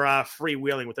lot more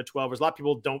freewheeling with the 12ers. A lot of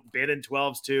people don't bid in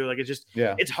 12s too. Like it's just,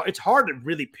 it's hard to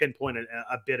really pinpoint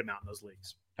a bid amount in those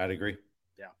leagues. I'd agree.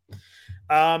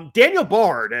 Yeah. Daniel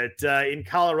Bard in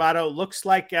Colorado looks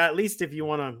like, at least if you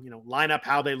want to, line up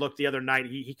how they looked the other night,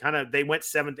 they went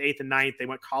 7th, 8th, and 9th. They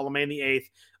went Colomé in the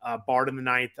 8th, Bard in the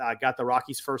 9th, got the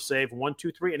Rockies' first save, 1,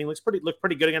 2, 3, and he looked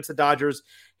pretty good against the Dodgers.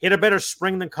 Hit a better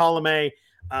spring than Colomé.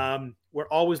 We're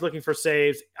always looking for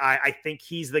saves. I think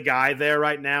he's the guy there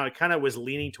right now. It kind of was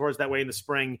leaning towards that way in the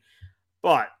spring,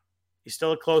 but he's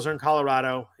still a closer in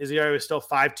Colorado. His ERA was still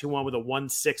 5.21 with a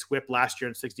 1.6 whip last year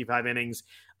in 65 innings.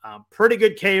 Pretty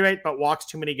good K rate, but walks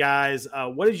too many guys.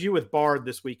 What did you with Bard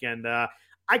this weekend?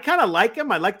 I kind of like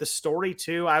him. I like the story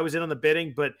too. I was in on the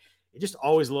bidding, but it's just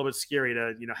always a little bit scary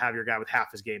to, have your guy with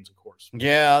half his games, of course.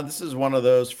 Yeah, this is one of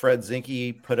those Fred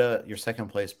Zinke put your second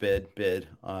place bid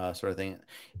sort of thing.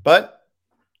 But,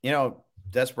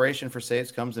 desperation for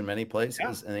saves comes in many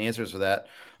places, and the answers for that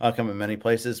come in many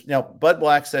places. Bud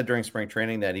Black said during spring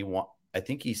training that I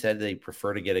think he said they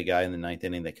prefer to get a guy in the 9th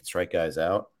inning that can strike guys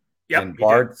out. Yep, and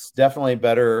Bard's definitely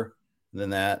better than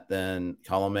that, than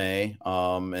Colomé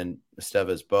and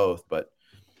Estevez both, but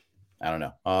I don't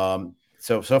know.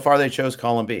 So far they chose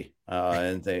column B,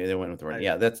 and they went with the right.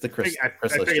 Yeah, that's the Chris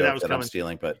joke that I'm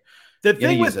stealing. But the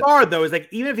thing with Bard, though, is like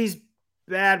even if he's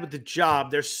bad with the job,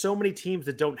 there's so many teams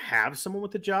that don't have someone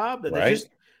with the job that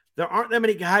there aren't that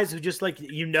many guys who just like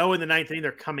in the 9th inning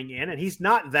they're coming in, and he's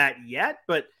not that yet,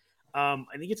 but. I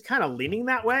think it's kind of leaning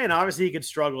that way, and obviously he could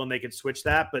struggle and they could switch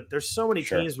that, but there's so many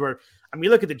teams where, you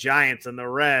look at the Giants and the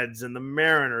Reds and the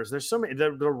Mariners, there's so many,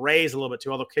 the Rays a little bit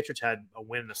too, although Kittredge had a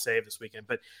win and a save this weekend,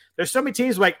 but there's so many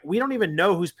teams like we don't even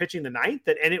know who's pitching the 9th,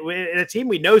 and a team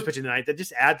we know is pitching the 9th, that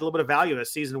just adds a little bit of value in a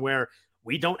season where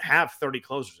we don't have 30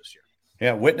 closers this year.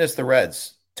 Yeah, witness the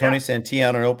Reds. Tony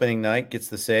Santillan on opening night gets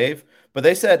the save, but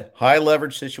they said high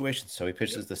leverage situation, so he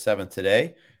pitches the 7th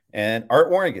today, and Art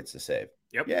Warren gets the save.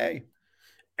 Yep. Yay.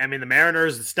 I mean, the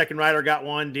Mariners, the second rider got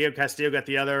one. Diego Castillo got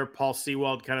the other. Paul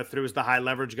Sewald kind of threw as the high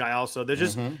leverage guy also. There's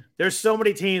just there's so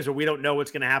many teams where we don't know what's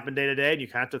going to happen day to day, and you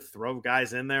kind of have to throw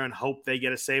guys in there and hope they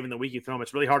get a save in the week you throw them.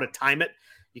 It's really hard to time it.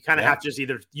 You kind of have to just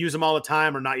either use them all the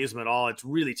time or not use them at all. It's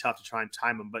really tough to try and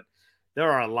time them, but there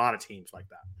are a lot of teams like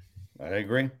that. I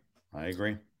agree.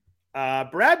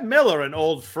 Brad Miller, an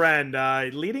old friend,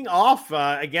 leading off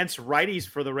against righties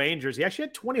for the Rangers. He actually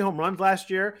had 20 home runs last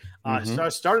year.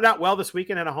 Started out well this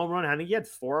weekend, had a home run. I think he had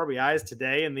 4 RBIs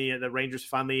today, and the Rangers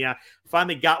finally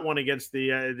got one against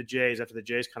the Jays after the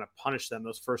Jays kind of punished them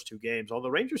those first 2 games. Although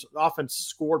the Rangers offense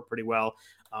scored pretty well.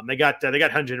 They got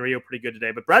Hyun-Jin Ryu pretty good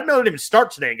today, but Brad Miller didn't even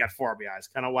start today and got 4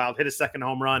 RBIs. Kind of wild. Hit his second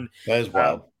home run. That is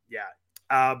wild.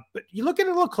 But you look at it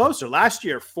a little closer. Last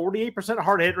year, 48%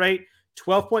 hard hit rate.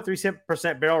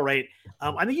 12.3% barrel rate.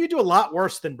 I think you do a lot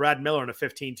worse than Brad Miller in a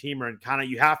 15-teamer, and kind of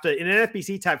you have to in an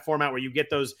FBC type format where you get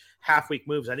those half-week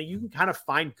moves. I think you can kind of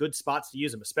find good spots to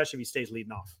use him, especially if he stays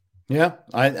leading off. Yeah,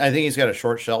 I think he's got a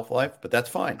short shelf life, but that's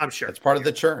fine. I'm sure that's part of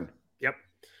the churn. Yep.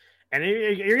 And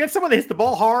you get someone that hits the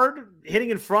ball hard, hitting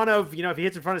in front of if he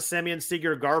hits in front of Semien,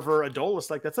 Seager, Garver, Adolis,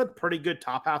 like that's a pretty good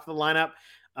top half of the lineup.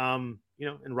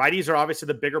 And righties are obviously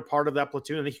the bigger part of that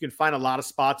platoon. I think you can find a lot of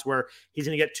spots where he's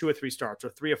going to get 2 or 3 starts or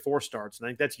 3 or 4 starts. And I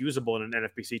think that's usable in an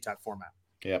NFBC type format.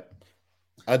 Yep.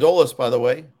 Adolis, by the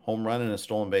way, home run and a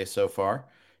stolen base so far.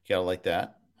 You got to like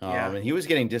that. And he was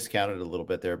getting discounted a little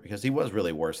bit there because he was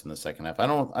really worse in the second half. I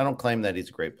don't claim that he's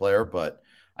a great player, but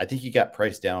I think he got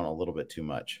priced down a little bit too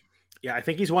much. Yeah, I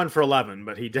think he's 1 for 11,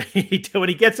 but he when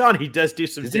he gets on, he does do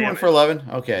some damage. Is he 1 for 11?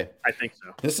 Okay. I think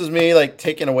so. This is me like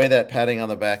taking away that patting on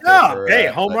the back. No,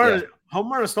 home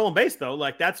run, a stolen base though.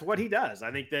 Like that's what he does.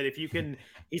 I think that if you can,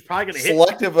 he's probably going to hit.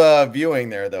 Selective viewing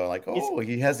there though. Like,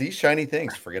 he has these shiny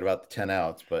things. Forget about the 10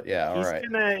 outs, but yeah, all right.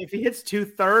 If he hits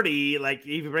 230, like if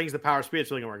he brings the power speed, it's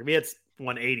really going to work. If he hits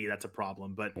 180, that's a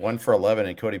problem. But 1 for 11,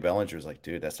 and Cody Bellinger's like,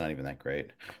 dude, that's not even that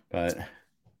great. But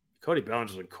Cody Bellinger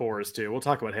was in cores too. We'll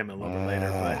talk about him a little bit later,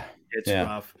 but it's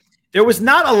rough. There was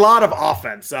not a lot of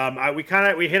offense.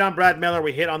 We hit on Brad Miller,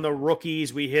 we hit on the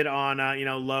rookies, we hit on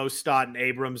Lowe, Stott, and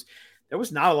Abrams. There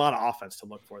was not a lot of offense to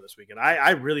look for this weekend.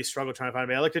 I really struggled trying to find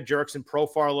anybody. I looked at Jerkson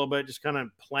Profar a little bit, just kind of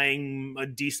playing a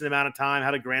decent amount of time,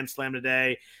 had a grand slam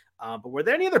today. But were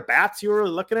there any other bats you were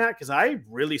looking at? Because I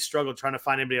really struggled trying to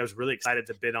find anybody I was really excited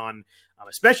to bid on,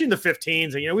 especially in the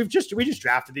 15s. And, we just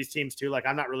drafted these teams too. Like,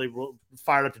 I'm not really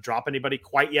fired up to drop anybody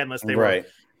quite yet unless they were.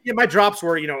 Yeah, my drops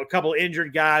were, a couple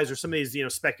injured guys or some of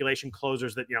these, speculation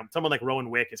closers that, someone like Rowan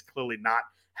Wick is clearly not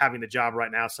having the job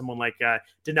right now. Someone like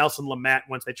Dinelson Lamet,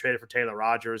 once they traded for Taylor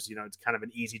Rogers, it's kind of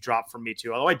an easy drop for me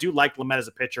too. Although I do like Lamet as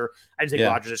a pitcher. I just think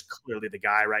Rogers is clearly the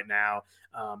guy right now.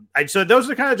 So those are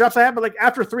the kind of drops I have. But like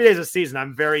after 3 days of season,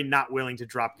 I'm very not willing to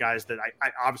drop guys that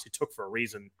I obviously took for a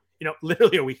reason,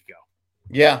 literally a week ago.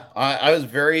 Yeah, I was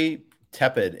very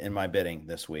tepid in my bidding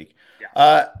this week.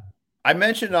 Yeah. I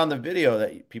mentioned on the video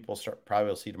that people probably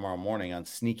will see tomorrow morning on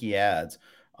Sneaky Ads,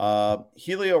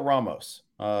 Helio Ramos,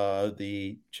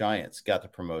 the Giants, got the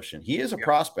promotion. He is a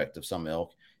prospect of some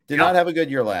ilk. Did not have a good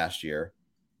year last year.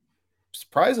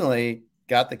 Surprisingly,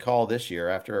 got the call this year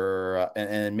after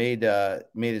and made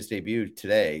his debut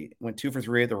today. Went 2 for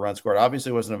 3 at the run scored.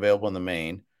 Obviously wasn't available in the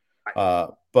main,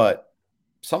 but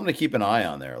something to keep an eye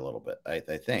on there a little bit,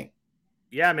 I think.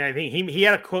 Yeah, I mean, I think he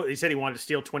had a quote. He said he wanted to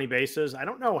steal 20 bases. I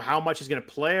don't know how much he's going to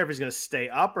play or if he's going to stay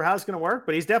up or how it's going to work,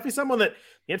 but he's definitely someone that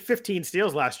he had 15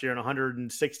 steals last year in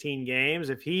 116 games.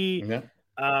 If he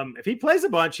plays a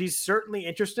bunch, he's certainly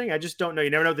interesting. I just don't know. You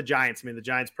never know with the Giants. I mean, the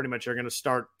Giants pretty much are going to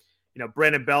start,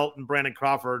 Brandon Belt and Brandon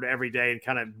Crawford every day and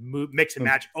kind of mix and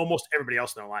match almost everybody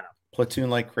else in their lineup. Platoon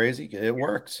like crazy. It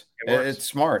works. It's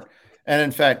smart. And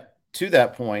in fact, to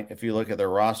that point, if you look at their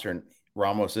roster,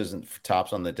 Ramos isn't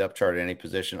tops on the depth chart at any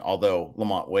position, although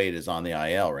Lamont Wade is on the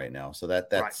IL right now. So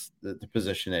that's the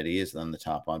position that he is on the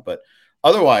top on. But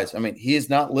otherwise, I mean, he is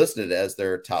not listed as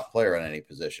their top player in any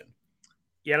position.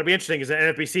 Yeah, it'll be interesting because the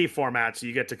NFBC format, so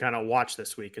you get to kind of watch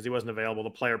this week because he wasn't available. The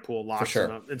player pool locks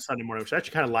in Sunday morning, which I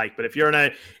actually kind of like. But if you're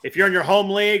in your home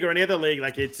league or any other league,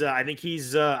 like I think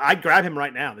I'd grab him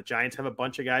right now. The Giants have a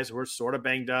bunch of guys who are sort of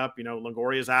banged up.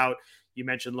 Longoria's out. You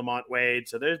mentioned Lamont Wade.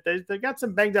 So they got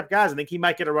some banged up guys. I think he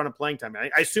might get a run of playing time.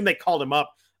 I assume they called him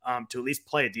up to at least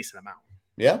play a decent amount.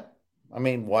 Yeah. I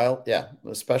mean,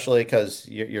 especially because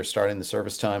you're starting the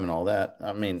service time and all that.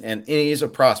 I mean, and he's a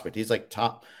prospect. He's like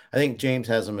top. I think James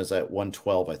has him as at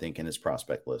 112, I think, in his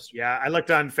prospect list. Yeah, I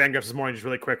looked on Fangraphs this morning just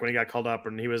really quick when he got called up,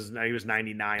 and he was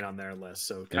 99 on their list,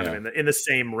 so kind of in the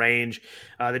same range.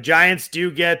 The Giants do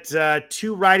get 2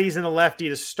 righties and a lefty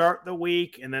to start the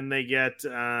week, and then they get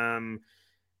 3.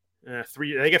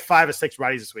 They get 5 or 6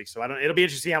 righties this week. So it'll be interesting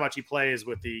to see how much he plays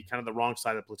with the kind of the wrong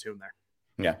side of the platoon there.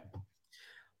 Yeah.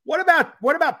 What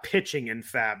about pitching in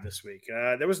FAAB this week?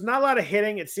 There was not a lot of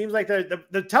hitting. It seems like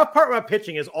the tough part about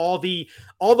pitching is all the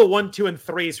 1, 2, and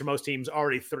 3s for most teams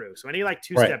already through. So any like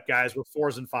 2-step guys with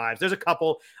 4s and 5s. There's a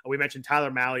couple. We mentioned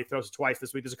Tyler Malley throws twice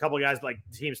this week. There's a couple of guys like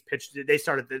teams pitched. They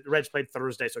started the Reds played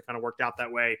Thursday, so it kind of worked out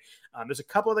that way. There's a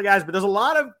couple of the guys, but there's a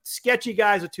lot of sketchy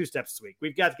guys with 2 steps this week.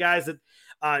 We've got guys that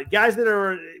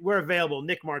were available: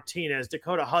 Nick Martinez,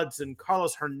 Dakota Hudson,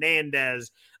 Carlos Hernandez.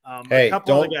 Hey,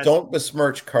 don't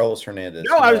besmirch Carlos Hernandez.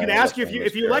 No, I was going to ask you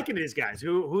if you like any of these guys.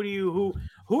 Who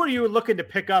are you looking to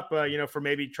pick up? For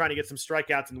maybe trying to get some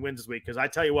strikeouts and wins this week. Because I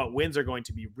tell you what, wins are going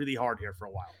to be really hard here for a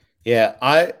while. Yeah,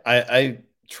 I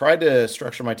tried to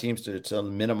structure my teams to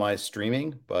minimize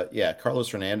streaming, but yeah, Carlos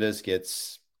Hernandez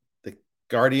gets the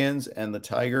Guardians and the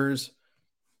Tigers.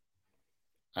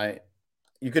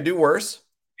 You could do worse.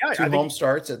 Yeah, 2 home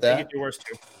starts at that. You could do worse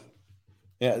too.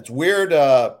 Yeah, it's weird.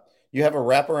 You have a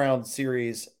wraparound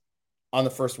series on the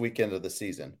first weekend of the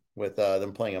season with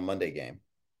them playing a Monday game.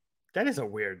 That is a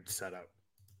weird setup.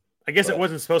 I guess it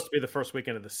wasn't supposed to be the first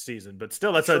weekend of the season, but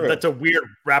still, that's a weird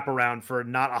wraparound for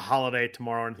not a holiday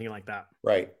tomorrow or anything like that.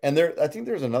 Right, and I think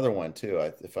there's another one too,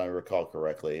 if I recall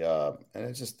correctly. And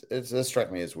it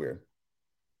struck me as weird.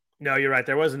 No, you're right.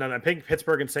 There was another. I think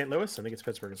Pittsburgh and St. Louis. I think it's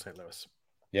Pittsburgh and St. Louis.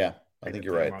 Yeah, I think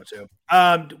you're right.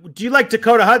 Do you like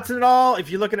Dakota Hudson at all? If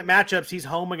you're looking at matchups, he's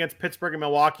home against Pittsburgh and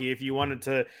Milwaukee. If you wanted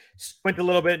to squint a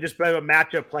little bit and just play a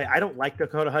matchup play, I don't like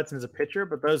Dakota Hudson as a pitcher,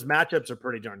 but those matchups are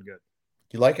pretty darn good.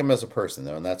 You like him as a person,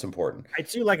 though, and that's important. I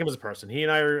do like him as a person. He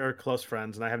and I are close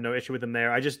friends, and I have no issue with him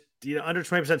there. I just, under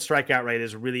 20% strikeout rate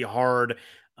is really hard,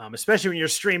 especially when you're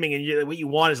streaming and what you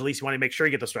want is at least you want to make sure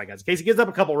you get those strikeouts. In case he gives up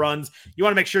a couple runs, you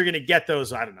want to make sure you're going to get those,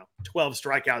 12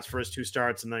 strikeouts for his 2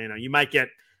 starts, and then, you might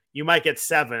get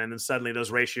 7, and then suddenly the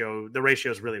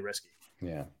ratio is really risky.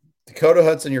 Yeah. Dakota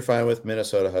Hudson, you're fine with.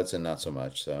 Minnesota Hudson, not so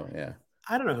much. So, yeah.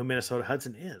 I don't know who Minnesota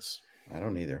Hudson is. I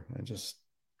don't either.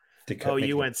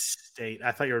 You went State.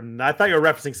 I thought you were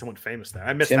referencing someone famous there.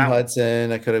 I missed Tim that Hudson.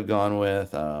 One. I could have gone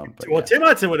with. Tim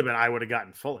Hudson would have been. I would have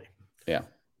gotten fully. Yeah.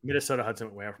 Minnesota Hudson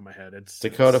went way over my head.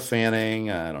 Dakota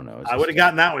Fanning. I don't know. I would have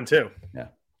gotten that one too. Yeah.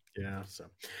 Yeah. So,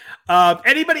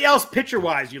 anybody else pitcher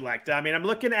wise you liked? I mean, I'm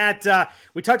looking at.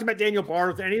 We talked about Daniel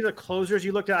Barr. Any of the closers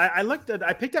you looked at?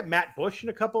 I picked up Matt Bush in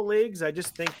a couple leagues. I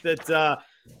just think that.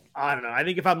 I don't know. I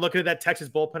think if I'm looking at that Texas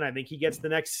bullpen, I think he gets the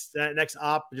next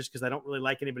op just because I don't really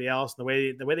like anybody else. And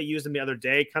the way they used him the other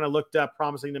day kind of looked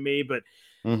promising to me. But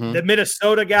the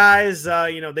Minnesota guys,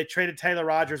 they traded Taylor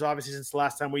Rogers obviously since the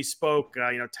last time we spoke.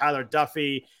 Tyler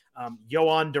Duffy,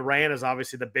 Yohan Duran is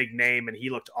obviously the big name, and he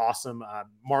looked awesome.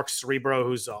 Mark Cerebro,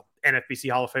 who's an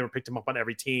NFBC Hall of Famer, picked him up on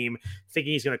every team,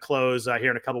 thinking he's going to close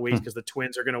here in a couple weeks because the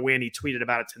Twins are going to win. He tweeted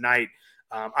about it tonight.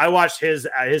 I watched his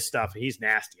stuff. He's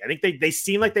nasty. I think they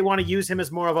seem like they want to use him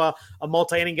as more of a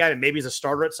multi-inning guy and maybe as a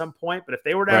starter at some point. But if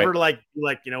they were to ever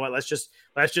let's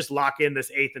just lock in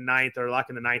this 8th and 9th or lock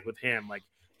in the 9th with him, like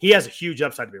he has a huge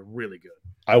upside to be really good.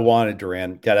 I wanted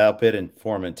Duran, got outbid in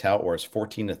Foreman Tout Wars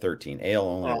 14-13, AL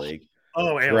only league.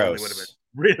 Oh, AL only would have been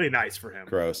really nice for him.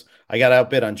 Gross. I got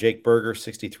outbid on Jake Berger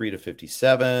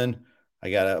 63-57. I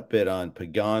got outbid on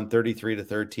Pagan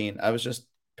 33-13. I was just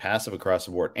passive across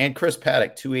the board. And Chris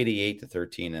Paddock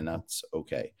 288-13, and that's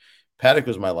okay. Paddock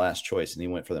was my last choice, and he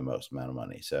went for the most amount of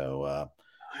money. So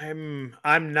I'm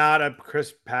not a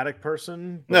Chris Paddock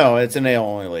person. No, it's an AL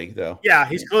only league though. Yeah,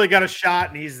 he's clearly got a shot,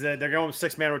 and he's they're going with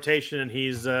 6-man rotation, and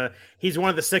he's one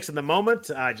of the 6 in the moment.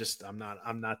 I'm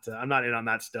not in on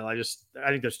that still. I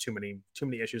think there's too many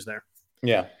issues there.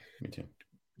 Yeah, me too.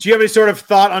 Do you have any sort of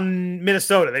thought on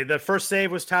Minnesota? The first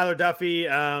save was Tyler Duffy.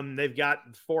 They've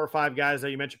got 4 or 5 guys that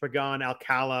you mentioned: Pagan,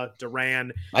 Alcala,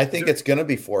 Duran. I think it's going to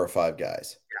be 4 or 5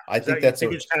 guys. Yeah. I think that's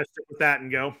you just kind of stick with that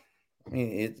and go. I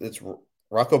mean, it's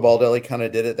Rocco Baldelli kind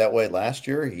of did it that way last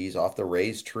year. He's off the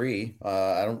raised tree.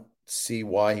 I don't see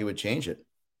why he would change it.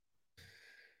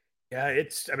 Yeah,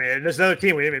 there's another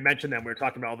team. We didn't even mention them. We were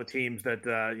talking about all the teams that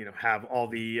have all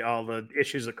the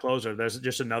issues at closer. There's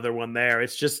just another one there.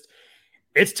 It's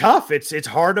tough. It's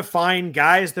hard to find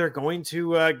guys that are going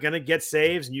to get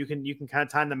saves, and you can kind of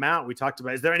time them out. We talked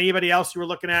about. Is there anybody else you were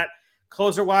looking at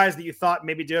closer wise that you thought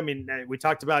maybe do? I mean, we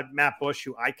talked about Matt Bush,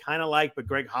 who I kind of like, but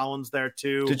Greg Holland's there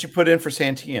too. Did you put in for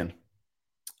Santillan?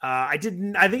 I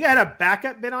didn't. I think I had a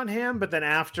backup bid on him, but then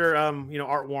after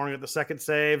Art Warren at the second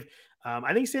save,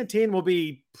 I think Santillan will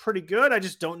be pretty good. I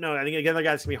just don't know. I think again, the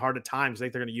guy's gonna be hard at times. I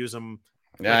think they're gonna use him.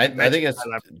 Yeah, I think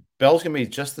Bell's going to be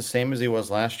just the same as he was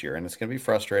last year, and it's going to be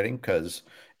frustrating because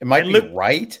it might be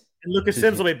right. And Lucas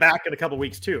Sims will be back in a couple of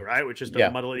weeks too, right? Which is to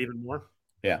muddle it even more.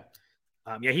 Yeah.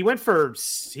 He went for. I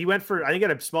think I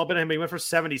had a small bit of him. But he went for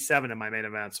 77 in my main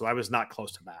event, so I was not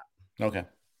close to that. Okay.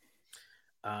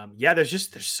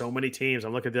 There's so many teams.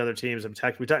 I'm looking at the other teams.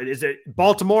 Is it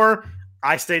Baltimore?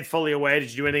 I stayed fully away.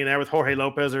 Did you do anything there with Jorge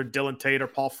Lopez or Dylan Tate or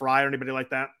Paul Fry or anybody like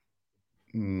that?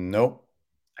 Nope.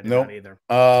 I did not either.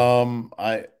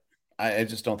 I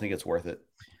just don't think it's worth it.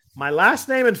 My last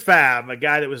name in FAAB, a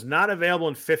guy that was not available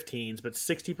in 15s, but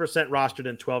 60% rostered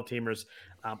in 12-teamers.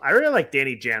 I really like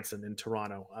Danny Jansen in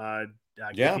Toronto.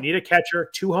 If you need a catcher,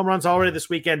 2 home runs already this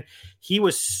weekend. He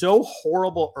was so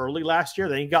horrible early last year.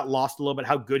 Then he got lost a little bit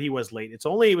how good he was late.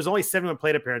 It was only 71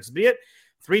 plate appearances, be it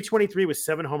 323 with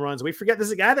 7 home runs. We forget this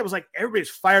is a guy that was like everybody's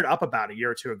fired up about a year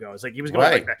or two ago. It's like he was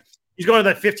going like that. He's going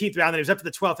to the 15th round, then he was up to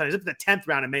the 12th round, he was up to the 10th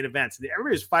round in main events.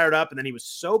 Everybody was fired up, and then he was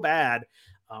so bad.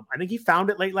 I think he found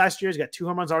it late last year. He's got 2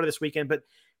 home runs already this weekend, but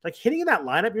like hitting in that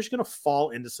lineup, you're just going to fall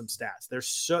into some stats.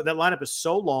 That lineup is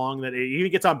so long that he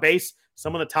gets on base.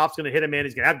 Someone at the top's going to hit him in.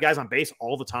 He's going to have guys on base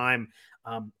all the time.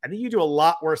 I think you do a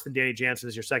lot worse than Danny Jansen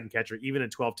as your second catcher, even in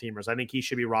 12-teamers. I think he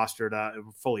should be rostered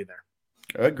fully there.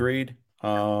 Agreed.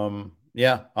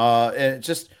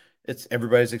 It's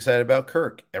everybody's excited about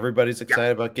Kirk. Everybody's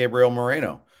excited about Gabriel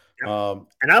Moreno. Yep.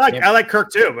 And I like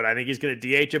Kirk too, but I think he's going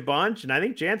to DH a bunch. And I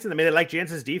think Jansen, they like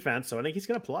Jansen's defense, so I think he's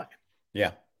going to play.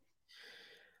 Yeah.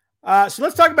 So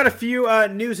let's talk about a few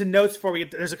news and notes before we get.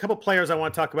 There's a couple players I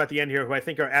want to talk about at the end here who I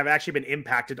think have actually been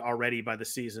impacted already by the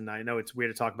season. I know it's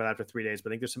weird to talk about after 3 days, but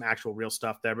I think there's some actual real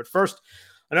stuff there. But first,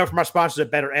 I know from our sponsors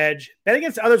at Better Edge, bet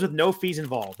against others with no fees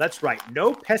involved. That's right,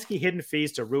 no pesky hidden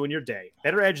fees to ruin your day.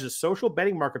 Better Edge is a social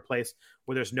betting marketplace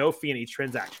where there's no fee in each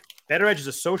transaction. Better Edge is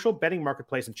a social betting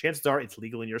marketplace, and chances are it's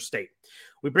legal in your state.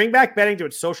 We bring back betting to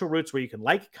its social roots where you can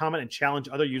like, comment, and challenge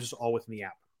other users all within the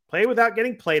app. Play without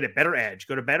getting played at Better Edge.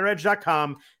 Go to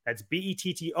betteredge.com. That's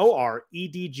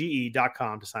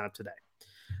BETTOREDGE.com to sign up today.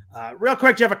 Real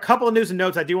quick, you have a couple of news and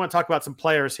notes. I do want to talk about some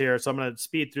players here, so I'm going to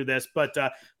speed through this. But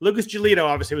Lucas Giolito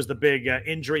obviously was the big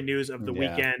injury news of the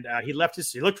weekend. He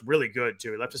looked really good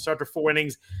too. He left to start for 4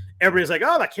 innings. Everybody's like,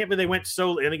 "Oh, I can't believe they went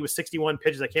so." I think it was 61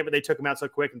 pitches. I can't believe they took him out so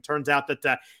quick. And turns out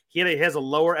that he has a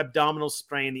lower abdominal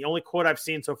sprain. The only quote I've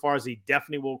seen so far is he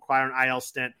definitely will require an IL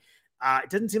stint. It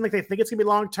doesn't seem like they think it's going to be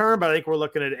long term, but I think we're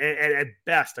looking at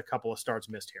best a couple of starts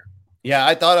missed here. Yeah,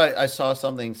 I thought I saw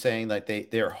something saying that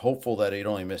they're hopeful that he'd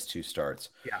only miss 2 starts.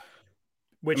 Yeah.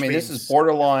 Which means this is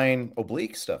borderline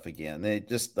oblique stuff again. They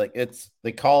just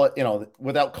they call it,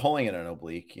 without calling it an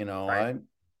oblique, right.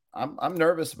 I'm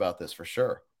nervous about this for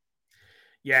sure.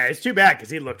 Yeah, it's too bad because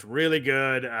he looked really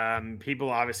good. People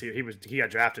obviously he got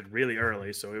drafted really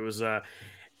early, so it was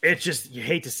it's just you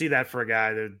hate to see that for a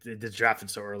guy that's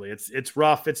drafted so early. It's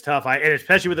rough, it's tough. And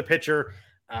especially with a pitcher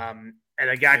and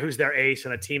a guy who's their ace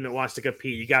and a team that wants to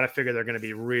compete, you got to figure they're going to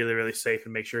be really, really safe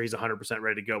and make sure he's 100%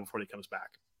 ready to go before he comes back.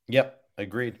 Yep,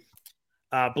 agreed.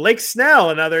 Blake Snell,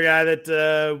 another guy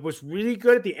that was really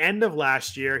good at the end of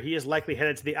last year. He is likely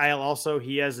headed to the IL also.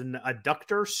 He has an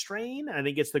adductor strain. I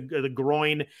think it's the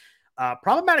groin.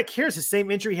 Problematic here is the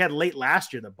same injury he had late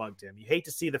last year that bugged him. You hate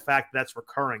to see the fact that that's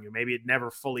recurring. Maybe it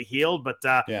never fully healed, but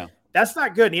that's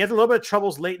not good. And he had a little bit of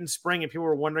troubles late in spring, and people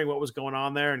were wondering what was going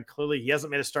on there. And clearly, he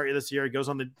hasn't made a start yet this year. He goes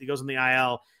on the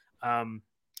IL.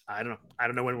 I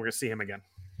don't know when we're going to see him again.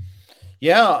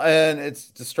 Yeah, and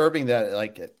it's disturbing that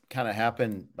it kind of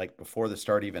happened before the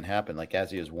start even happened,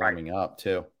 as he was warming up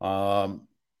too. Nabil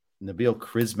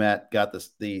Krismat got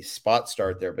the spot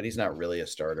start there, but he's not really a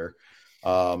starter.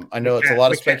 I know it's a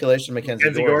lot of speculation.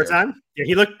 Mackenzie Gore time. Yeah,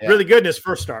 he looked really good in his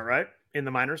first start, right, in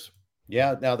the minors.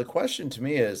 Yeah. Now the question to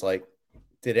me is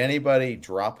did anybody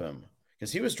drop him?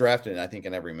 Because he was drafted, I think,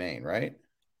 in every main, right?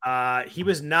 He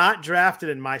was not drafted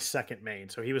in my second main,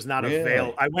 so he was not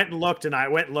available. I went and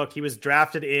looked. He was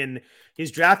drafted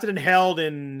and held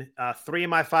in 3 of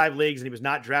my 5 leagues, and he was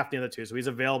not drafted in the other 2, so he's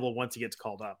available once he gets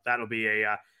called up. That'll be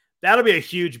a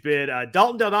huge bid.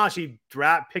 Dalton Del Nashi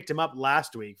picked him up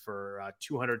last week for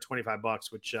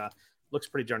 $225, which looks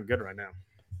pretty darn good right now.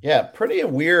 Yeah, pretty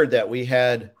weird that we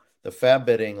had the FAAB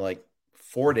bidding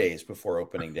 4 days before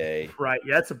opening day. Right.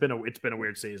 Yeah, it's been a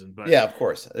weird season, but yeah, of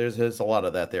course, there's a lot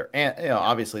of that there, and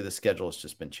obviously the schedule has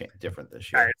just been different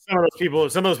this year. Right. Some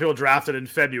of those people drafted in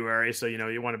February, so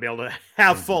you want to be able to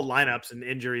have full lineups and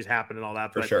injuries happen and all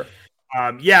that. For sure.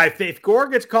 If Gore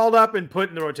gets called up and put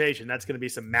in the rotation, that's going to be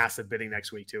some massive bidding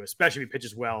next week too, especially if he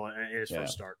pitches well in his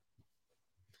first start.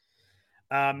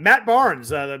 Matt Barnes,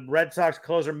 the Red Sox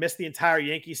closer, missed the entire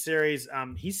Yankee series.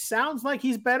 He sounds like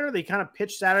he's better. They kind of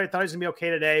pitched Saturday. Thought he was going to be okay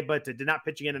today, but did not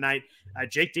pitch again tonight.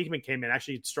 Jake Diekman came in,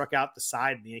 actually struck out the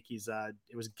side of the Yankees.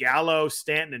 It was Gallo,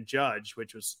 Stanton, and Judge,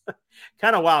 which was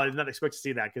kind of wild. I did not expect to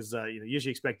see that because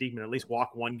usually expect Diekman to at least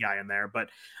walk one guy in there. But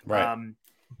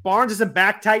Barnes is in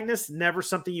back tightness, never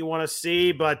something you want to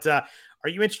see, but are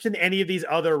you interested in any of these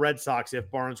other Red Sox if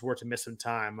Barnes were to miss some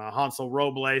time? Hansel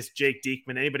Robles, Jake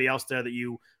Diekman, anybody else there that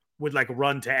you would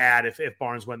run to add if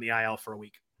Barnes went the IL for a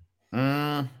week?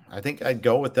 I think I'd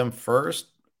go with them first,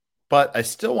 but I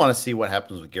still want to see what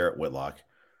happens with Garrett Whitlock.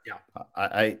 Yeah.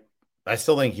 I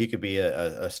still think he could be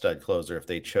a stud closer if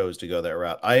they chose to go that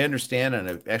route. I understand and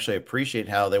I actually appreciate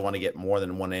how they want to get more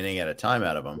than 1 inning at a time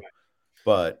out of him,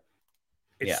 but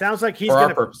it sounds like for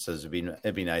our purposes,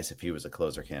 it'd be nice if he was a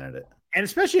closer candidate. And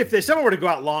especially if someone were to go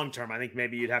out long-term, I think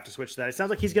maybe you'd have to switch to that. It sounds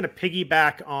like he's going to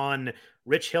piggyback on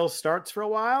Rich Hill's starts for a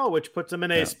while, which puts him in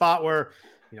a spot where,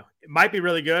 it might be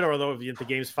really good, although if the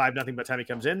game's 5-0 by the time he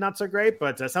comes in, not so great.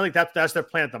 But it sounds like that's their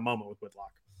plan at the moment with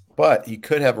Whitlock. But he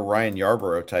could have a Ryan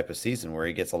Yarbrough type of season where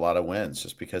he gets a lot of wins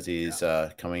just because he's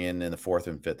coming in the 4th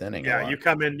and 5th inning. Yeah, you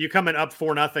come in up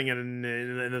 4-0 in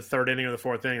the 3rd inning or the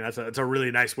 4th inning. That's a really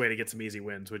nice way to get some easy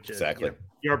wins. Which exactly.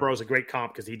 Yarbrough is a great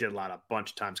comp because he did a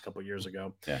bunch of times a couple of years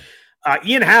ago. Yeah.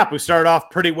 Ian Happ, who started off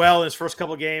pretty well in his first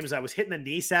couple of games, was hitting the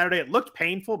knee Saturday. It looked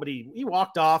painful, but he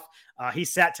walked off. He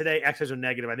sat today. X-rays are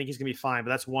negative. I think he's going to be fine,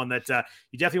 but that's one that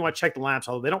you definitely want to check the lineups.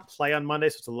 Although they don't play on Monday,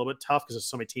 so it's a little bit tough because there's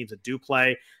so many teams that do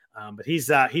play. But he's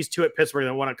 2 at Pittsburgh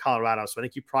and 1 at Colorado, so I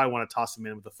think you probably want to toss him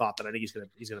in with the thought that I think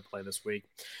he's gonna play this week.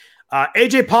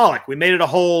 AJ Pollock, we made it a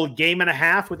whole game and a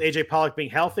half with AJ Pollock being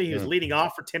healthy. He was leading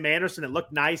off for Tim Anderson. It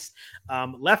looked nice.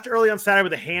 Left early on Saturday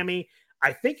with a hammy.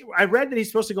 I think I read that he's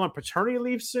supposed to go on paternity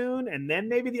leave soon and then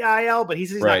maybe the IL, but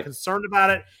he's not concerned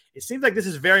about it. It seems like this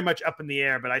is very much up in the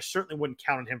air, but I certainly wouldn't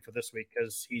count on him for this week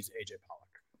because he's AJ Pollock.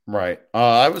 Right.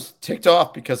 I was ticked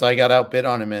off because I got outbid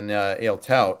on him in Ale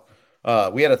Tout.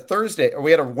 We had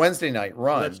a Wednesday night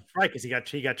run. That's right, because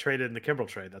he got traded in the Kimbrel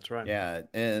trade. That's right. Yeah,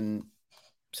 and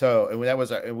So that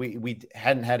was we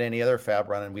hadn't had any other FAAB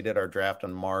run, and we did our draft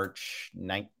on March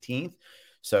 19th.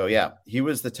 So yeah, he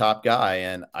was the top guy,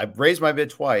 and I raised my bid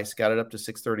twice, got it up to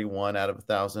 631 out of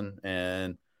 1,000,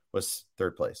 and was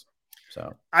third place.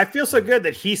 So I feel so good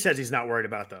that he says he's not worried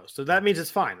about those. So that means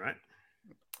it's fine, right?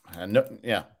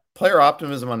 Yeah, player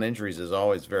optimism on injuries is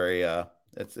always very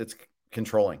it's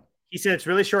controlling. He said it's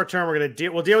really short term. We'll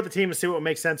deal with the team and see what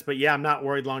makes sense. But yeah, I'm not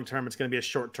worried long term. It's going to be a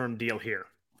short term deal here.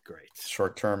 Great.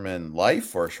 Short term in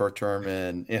life or short term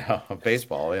in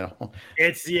baseball.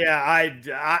 It's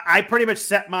I pretty much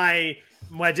set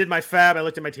when I did my FAAB, I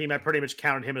looked at my team. I pretty much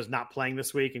counted him as not playing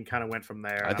this week and kind of went from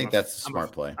there. I think that's a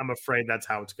smart play. I'm afraid that's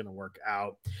how it's going to work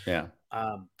out. Yeah.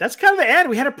 That's kind of the end.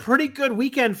 We had a pretty good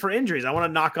weekend for injuries. I want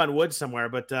to knock on wood somewhere,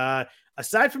 but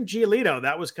aside from Giolito,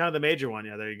 that was kind of the major one.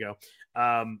 Yeah, there you go.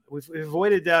 We've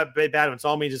avoided bad ones.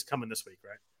 All means is coming this week,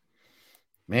 right?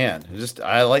 Man,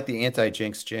 I like the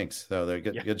anti-jinx. So they're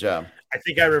good. Yeah. Good job. I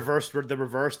think I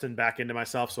reversed and back into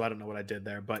myself, so I don't know what I did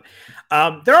there. But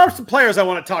there are some players I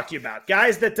want to talk to you about.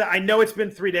 Guys that I know it's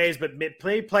been 3 days, but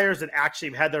players that actually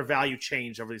have had their value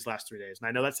change over these last 3 days. And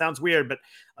I know that sounds weird, but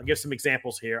I'll give some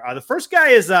examples here. The first guy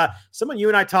is someone you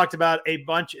and I talked about a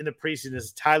bunch in the preseason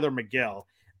is Tyler McGill.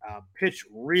 Pitched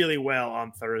really well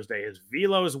on Thursday. His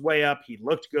velo is way up. He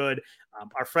looked good.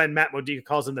 Our friend Matt Modica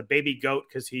calls him the baby goat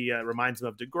because he reminds him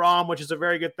of DeGrom, which is a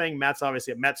very good thing. Matt's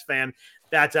obviously a Mets fan.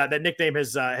 That nickname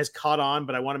has caught on,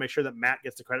 but I want to make sure that Matt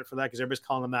gets the credit for that because everybody's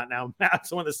calling him that now. Matt's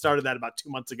the one that started that about 2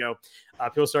 months ago.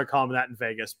 People started calling him that in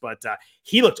Vegas, but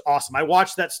he looked awesome. I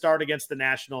watched that start against the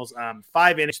Nationals.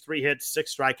 5 innings, 3 hits,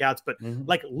 6 strikeouts, but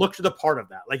looked the part of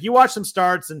that. Like you watch some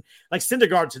starts and like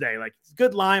Syndergaard today, like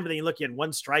good line, but then you look, he had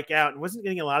 1 strikeout and wasn't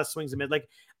getting a lot of swings in mid. Like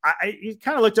he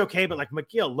kind of looked okay, but like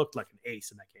McGill looked like an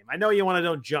ace in that game. I know you want to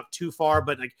don't jump too far,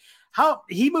 but like how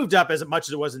he moved up as much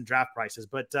as it was in draft prices.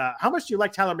 But how much do you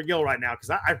like Tyler McGill right now? Because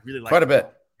I really like quite a bit.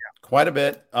 Yeah. Quite a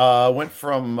bit. Went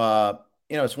from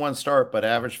it's one start, but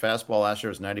average fastball last year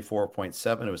was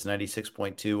 94.7. It was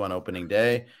 96.2 on opening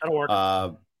day. That'll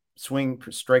work. Swing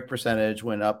strike percentage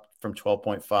went up from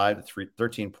 12.5 to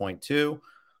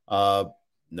 13.2.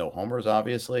 No homers,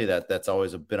 obviously. That's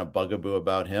always been a bugaboo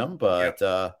about him. But,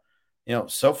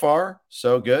 so far,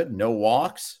 so good. No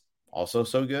walks, also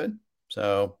so good.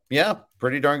 So, yeah,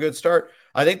 pretty darn good start.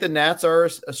 I think the Nats are a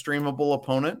streamable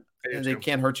opponent. And they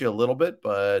can hurt you a little bit,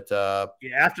 but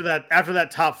after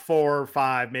that top 4 or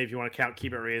 5, maybe if you want to count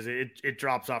keep it raised, it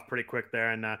drops off pretty quick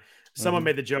there. And someone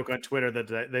made the joke on Twitter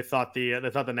that they thought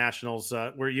the Nationals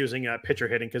were using pitcher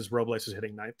hitting because Robles was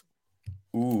hitting 9th.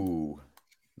 Ooh,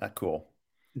 not cool.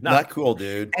 Not cool,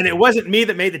 dude. And it wasn't me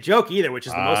that made the joke either, which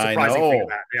is the most surprising thing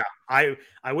about it. Yeah,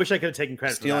 I wish I could have taken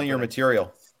credit for stealing your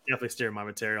material. Definitely stealing my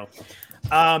material.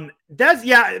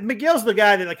 McGill's the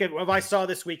guy that like if I saw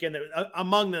this weekend that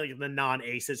among the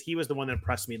non-aces, he was the one that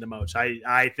impressed me the most.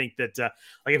 I think that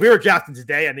like if we were drafting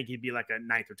today, I think he'd be like a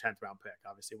 9th or 10th round pick.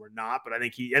 Obviously, we're not, but I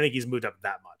think he's moved up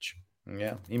that much.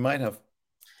 Yeah, he might have.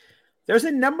 There's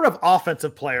a number of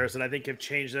offensive players that I think have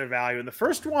changed their value. And the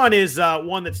first one is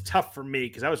one that's tough for me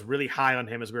because I was really high on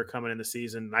him as we were coming in the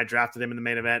season. And I drafted him in the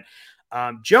main event.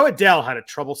 Joe Adell had a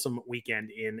troublesome weekend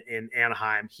in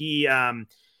Anaheim. He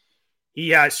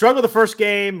struggled the first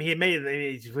game. He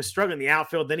was struggling in the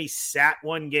outfield. Then he sat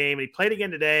one game. And he played again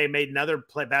today, made another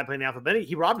bad play in the outfield. Then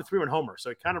he robbed a 3-run homer.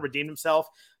 So he kind of redeemed himself.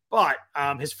 But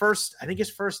his first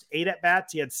 8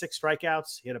 at-bats, he had 6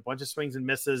 strikeouts. He had a bunch of swings and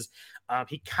misses.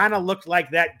 He kind of looked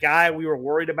like that guy we were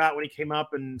worried about when he came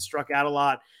up and struck out a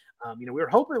lot. We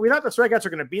thought the strikeouts are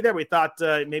going to be there. We thought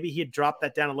maybe he had dropped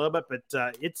that down a little bit, but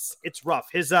it's rough.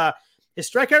 His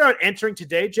strikeout rate entering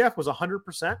today, Jeff, was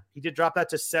 100%. He did drop that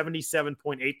to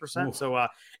 77.8%. So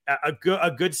a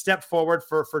good step forward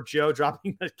for Joe,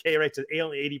 dropping the K rate to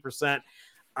only 80%.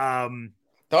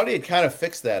 Thought he had kind of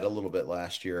fixed that a little bit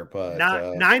last year, but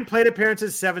 9 plate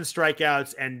appearances, 7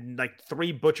 strikeouts, and like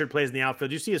 3 butchered plays in the outfield.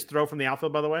 Did you see his throw from the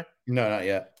outfield, by the way? No, not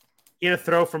yet. He had a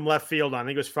throw from left field on, I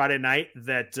think it was Friday night,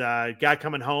 that guy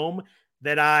coming home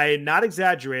that I, not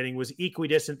exaggerating, was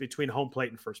equidistant between home plate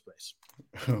and first base.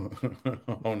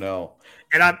 Oh, no.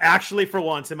 And I'm actually, for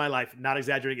once in my life, not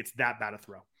exaggerating, it's that bad a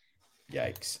throw.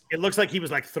 Yikes. It looks like he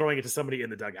was like throwing it to somebody in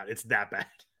the dugout. It's that bad.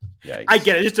 Yikes. I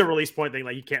get it. Just a release point thing.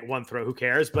 Like you can't one throw. Who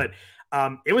cares? But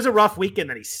it was a rough weekend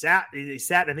that he sat.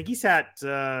 I think he sat.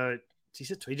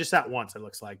 He just sat once. It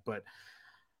looks like. But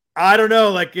I don't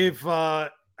know. Like if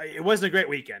it wasn't a great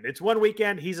weekend. It's one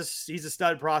weekend. He's a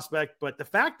stud prospect. But the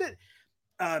fact that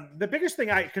The biggest thing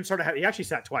I concerned about, he actually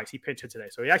sat twice. He pinch hit today.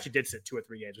 So he actually did sit 2 or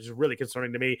 3 games, which is really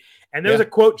concerning to me. And there was a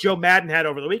quote Joe Madden had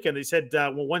over the weekend. He said,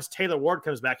 well, once Taylor Ward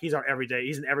comes back, he's an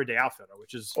everyday outfielder,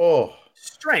 which is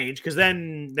strange. Because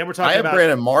then we're talking about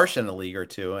Brandon Marsh in a league or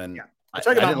two. And I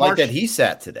didn't like that he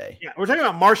sat today. Yeah, we're talking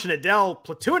about Marsh and Adele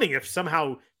platooning if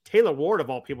somehow Taylor Ward, of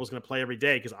all people, is going to play every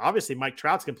day. Because obviously Mike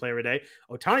Trout's going to play every day.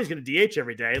 Ohtani's going to DH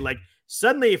every day. Like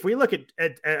suddenly, if we look at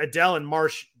Adele and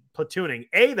Marsh platooning,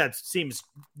 that seems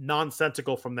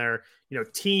nonsensical from their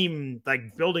team,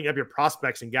 like building up your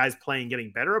prospects and guys playing getting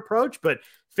better approach, but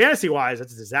fantasy wise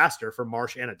that's a disaster for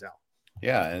Marsh and Adele.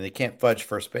 Yeah, and they can't fudge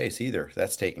first base either.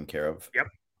 That's taken care of. Yep.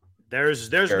 There's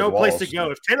no place to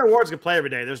go. If Taylor Ward's gonna play every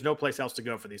day, there's no place else to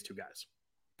go for these two guys.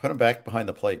 Put him back behind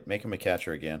the plate, make him a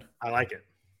catcher again. I like it.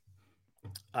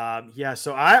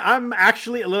 So I'm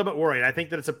actually a little bit worried. I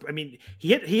think that he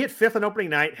hit fifth on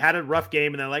opening night, had a rough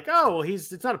game, and they're like, oh, well,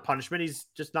 it's not a punishment. He's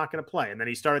just not going to play. And then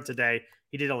he started today.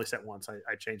 He did only set once.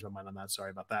 I changed my mind on that. Sorry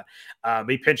about that.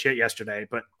 He pinch hit yesterday,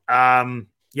 but 9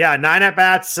 at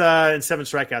bats and 7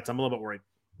 strikeouts. I'm a little bit worried.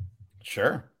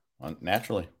 Sure.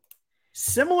 Naturally.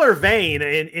 Similar vein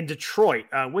in Detroit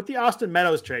with the Austin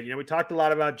Meadows trade. We talked a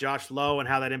lot about Josh Lowe and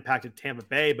how that impacted Tampa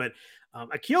Bay, but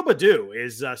Akil Baddoo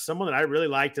is someone that I really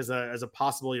liked as a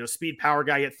possible, speed power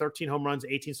guy. He had 13 home runs,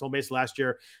 18 stolen bases last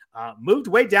year. Moved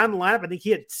way down the lineup. I think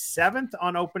he hit 7th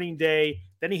on opening day.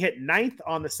 Then he hit 9th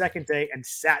on the second day and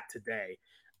sat today.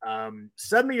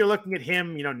 Suddenly you're looking at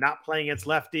him, not playing against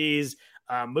lefties,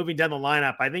 moving down the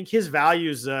lineup. I think his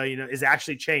values, is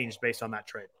actually changed based on that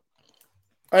trade.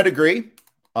 I'd agree.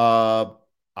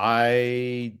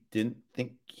 I didn't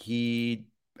think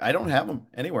I don't have him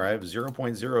anywhere. I have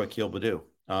 0.0 Akil Baddoo.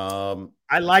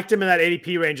 I liked him in that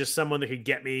ADP range as someone that could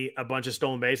get me a bunch of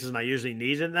stolen bases, and I usually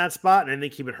need it in that spot, and I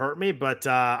think he would hurt me. But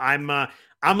I'm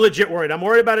legit worried. I'm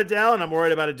worried about Adele, and I'm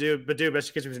worried about Baddoo,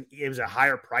 especially because he was a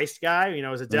higher priced guy.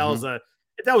 As Adele was a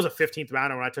 15th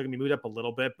rounder when I took him. He moved up a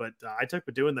little bit, but I took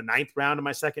Baddoo in the 9th round of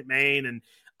my second main, and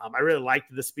I really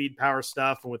liked the speed power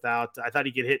stuff. And I thought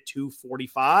he could hit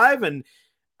 245, and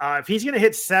if he's going to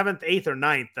hit 7th, 8th, or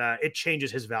 9th, it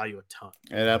changes his value a ton.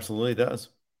 It absolutely does.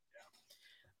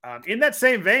 In that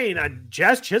same vein,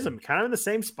 Jazz Chisholm, kind of in the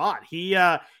same spot. He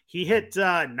hit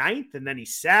 9th, and then he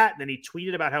sat, and then he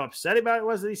tweeted about how upset about it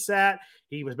was that he sat.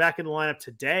 He was back in the lineup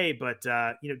today, but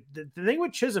the thing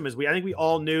with Chisholm is I think we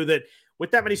all knew that with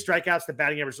that many strikeouts, the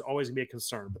batting average is always going to be a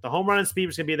concern. But the home run and speed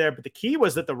was going to be there. But the key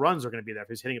was that the runs are going to be there if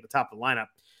he's hitting at the top of the lineup.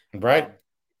 Right.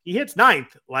 He hits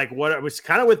 9th, like what it was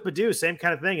kind of with Baddoo, same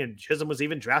kind of thing. And Chisholm was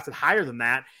even drafted higher than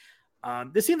that.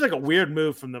 This seems like a weird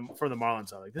move from the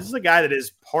Marlins. Like, this is a guy that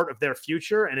is part of their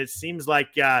future, and it seems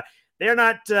like they're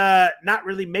not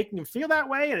really making him feel that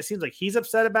way. And it seems like he's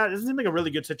upset about it. It doesn't seem like a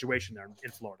really good situation there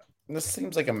in Florida. This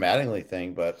seems like a Mattingly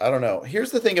thing, but I don't know.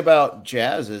 Here's the thing about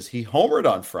Jazz is he homered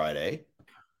on Friday.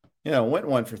 Went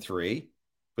 1 for 3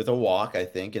 with a walk, I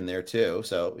think, in there too.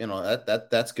 So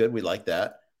that's good. We like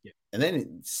that. Yeah. And then he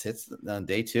sits on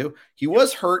day 2. He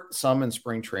was hurt some in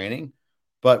spring training,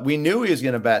 but we knew he was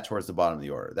going to bat towards the bottom of the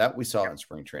order. That we saw in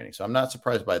spring training. So I'm not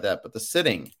surprised by that. But the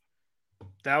sitting,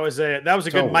 that was a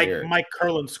good Mike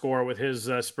Curlin score with his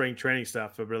spring training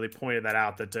stuff. It really pointed that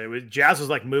out. That Jazz was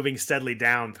like moving steadily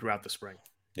down throughout the spring.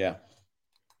 Yeah.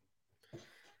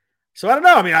 So I don't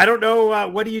know. I don't know.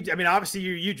 What do you? Obviously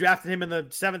you drafted him in the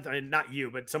 7th. Not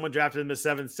you, but someone drafted him in the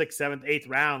 7th, 6th, 7th, 8th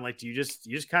round. Like, you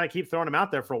just kind of keep throwing him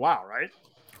out there for a while, right?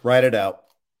 Write it out.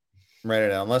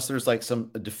 Unless there's like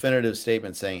some definitive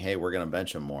statement saying, "Hey, we're going to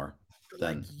bench him more."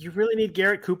 Then you really need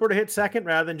Garrett Cooper to hit second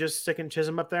rather than just sticking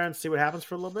Chisholm up there and see what happens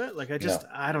for a little bit. Like, I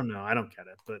don't know. I don't get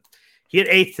it. But he hit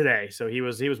 8th today, so he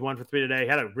was 1 for 3 today. He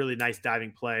had a really nice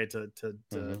diving play to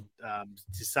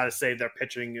try to save their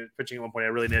pitching at one point.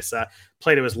 A really nice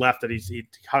play to his left that he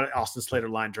caught an Austin Slater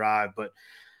line drive. But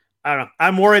I don't know.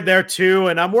 I'm worried there too,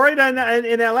 and I'm worried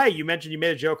in LA. You mentioned you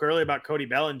made a joke earlier about Cody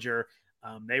Bellinger.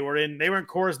 They were in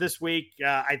Coors this week.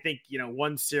 I think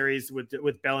one series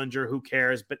with Bellinger. Who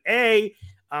cares? But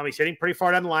he's hitting pretty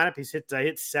far down the lineup. He's hit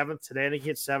 7th today. I think he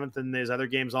hit 7th in his other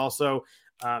games also.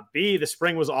 B, the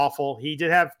spring was awful. He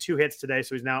did have 2 hits today,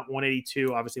 so he's now at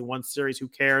 182. Obviously, one series, who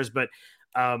cares? But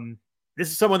this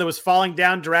is someone that was falling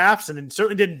down drafts and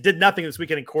certainly did nothing this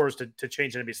weekend in Coors to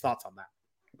change anybody's thoughts on that.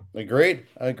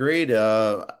 Agreed.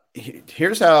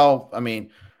 Here's how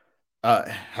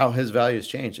his value has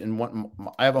changed.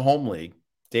 I have a home league,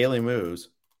 Daily Moves.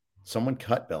 Someone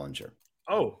cut Bellinger.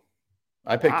 Oh,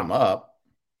 I picked him up,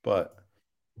 but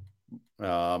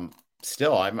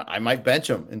still, I might bench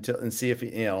him and see if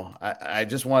he, I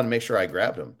just wanted to make sure I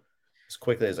grabbed him as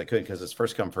quickly as I could because it's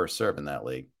first come, first serve in that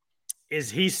league. Is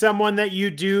he someone that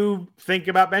you do think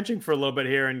about benching for a little bit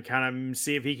here and kind of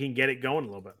see if he can get it going a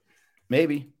little bit?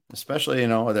 Maybe, especially,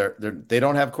 they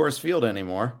don't have Coors Field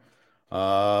anymore.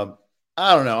 I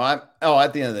don't know.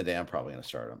 At the end of the day, I'm probably going to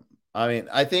start him. I mean,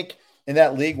 I think in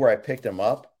that league where I picked him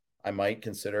up, I might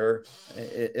consider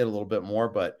it a little bit more,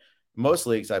 but most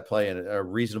leagues I play in a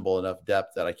reasonable enough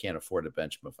depth that I can't afford to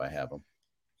bench him if I have him.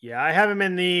 Yeah, I have him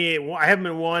in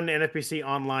one NFBC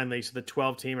online league, so the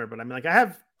 12 teamer, but I mean, like I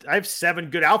have 7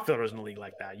 good outfielders in the league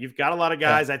like that. You've got a lot of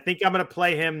guys. Yeah. I think I'm going to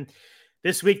play him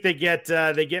this week. They get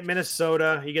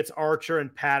Minnesota. He gets Archer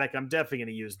and Paddock. I'm definitely going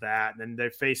to use that. And then they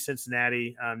face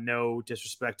Cincinnati. No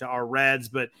disrespect to our Reds,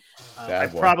 but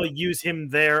I'd probably use him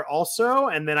there also.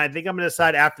 And then I think I'm going to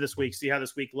decide after this week, see how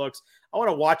this week looks. I want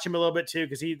to watch him a little bit too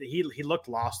because he looked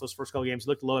lost those first couple games. He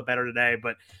looked a little bit better today,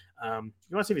 but you want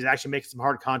to see if he's actually making some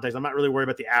hard contacts. I'm not really worried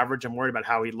about the average. I'm worried about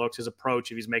how he looks, his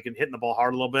approach, if he's hitting the ball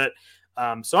hard a little bit.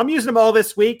 So I'm using him all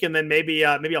this week, and then maybe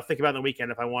I'll think about it in the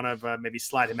weekend if I want to maybe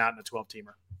slide him out in a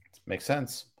 12-teamer. Makes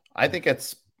sense. I think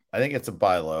it's a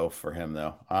buy low for him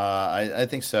though. I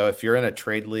think so. If you're in a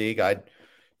trade league, I'd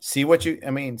see what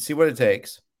it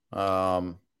takes.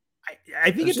 I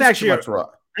think it's actually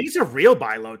I think it's a real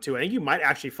buy low too. I think you might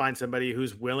actually find somebody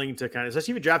who's willing to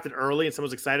especially if you drafted early and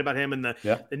someone's excited about him. And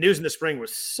the news in the spring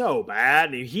was so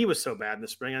bad. And he was so bad in the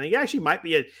spring. I think it actually might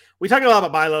be we talk a lot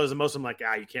about buy lows and most of them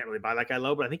you can't really buy that guy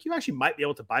low, but I think you actually might be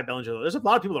able to buy Bellinger. There's a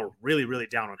lot of people that are really, really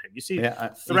down on him. You see, you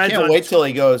can't wait till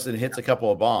he goes and hits a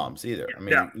couple of bombs either. I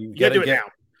mean, you got to do it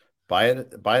now. Buy it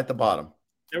at the bottom.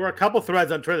 There were a couple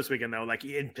threads on Twitter this weekend, though. Like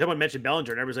someone mentioned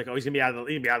Bellinger, and everybody's like, "Oh, he's gonna be out of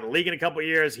the league in a couple of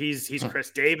years." He's Chris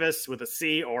Davis with a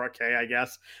C or a K, I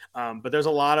guess. But there's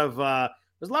a lot of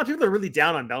people that are really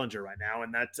down on Bellinger right now,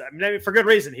 and that's for good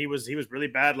reason. He was really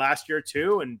bad last year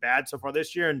too, and bad so far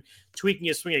this year, and tweaking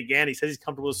his swing again. He says he's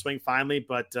comfortable with swing finally,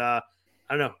 but I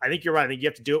don't know. I think you're right. I think you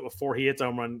have to do it before he hits a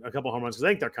couple home runs because I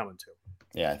think they're coming too.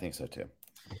 Yeah, I think so too.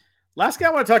 Last guy I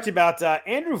want to talk to you about,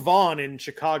 Andrew Vaughn in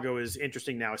Chicago is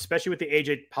interesting now, especially with the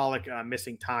AJ Pollock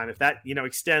missing time. If that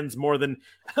extends longer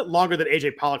than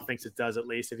AJ Pollock thinks it does, at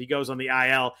least if he goes on the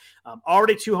IL,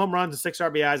 already 2 home runs and 6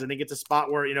 RBIs. I think it's a spot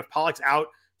where if Pollock's out,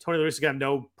 Tony La Russa is going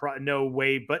to have no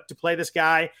way but to play this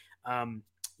guy.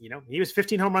 He was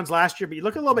 15 home runs last year, but you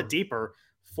look a little bit deeper.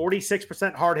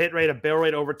 46% hard hit rate, a barrel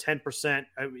rate over 10%.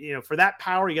 For that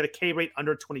power, you got a K rate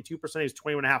under 22%. He was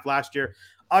 21.5 last year.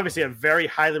 Obviously, a very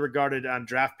highly regarded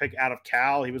draft pick out of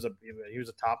Cal. He was a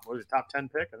top 10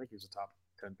 pick. I think he was a top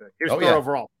 10 pick. He was third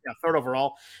overall. Yeah, third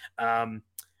overall.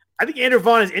 I think Andrew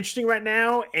Vaughn is interesting right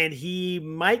now, and he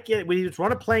might get when he's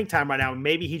running playing time right now.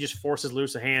 Maybe he just forces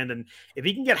loose a hand, and if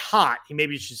he can get hot, he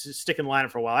maybe should stick in the lineup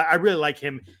for a while. I really like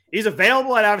him. He's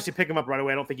available. I'd obviously pick him up right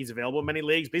away. I don't think he's available in many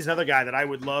leagues, but he's another guy that I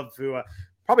would love to.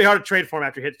 Probably hard to trade for him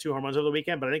after he hits 2 home runs over the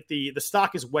weekend, but I think the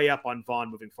stock is way up on Vaughn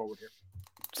moving forward here.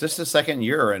 It's just the second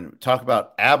year, and talk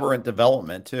about aberrant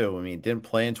development too. I mean, didn't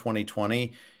play in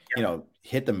 2020. Yeah.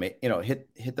 Hit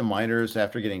the minors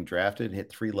after getting drafted,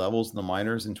 hit 3 levels in the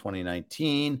minors in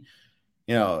 2019,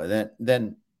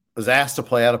 then was asked to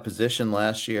play out of position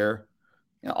last year.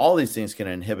 All these things can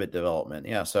inhibit development.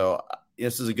 Yeah. So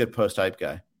this is a good post hype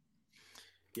guy.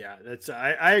 Yeah,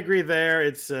 I agree there.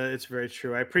 It's very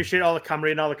true. I appreciate all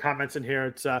reading all the comments in here.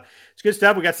 It's good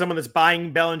stuff. We got someone that's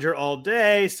buying Bellinger all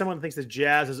day. Someone thinks the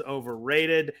Jazz is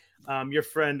overrated.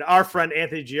 Our friend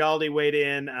Anthony Gialdi weighed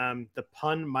in. The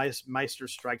pun meister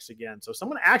strikes again. So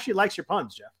someone actually likes your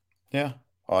puns, Jeff. Yeah,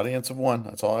 audience of one.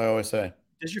 That's all I always say.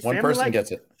 Does your one person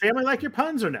gets it? Family like your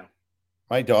puns or no?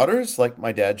 My daughters like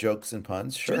my dad jokes and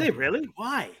puns. Sure. Do they really?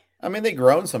 Why? I mean, they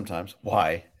groan sometimes.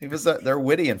 Why? They're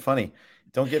witty and funny.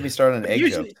 Don't get me started on egg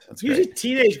jokes. That's usually great.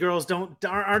 Teenage girls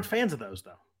aren't fans of those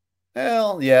though.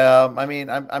 Well, yeah. I mean,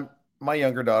 I'm my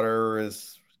younger daughter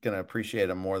is going to appreciate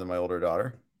them more than my older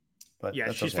daughter. But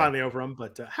yeah, she's finally over them.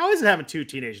 But how is it having 2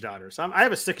 teenage daughters? I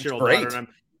have a 6-year-old daughter. And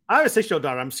I have a 6-year-old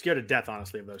daughter. I'm scared to death,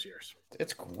 honestly, of those years.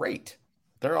 It's great.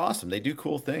 They're awesome. They do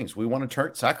cool things. We won a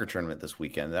soccer tournament this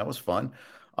weekend. That was fun.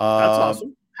 That's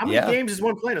awesome. How many games is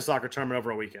one playing a soccer tournament over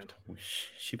a weekend?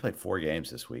 She played 4 games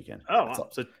this weekend. Oh, wow.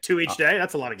 So 2 each day?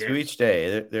 That's a lot of games. 2 each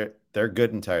day. They're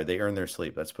good and tired. They earn their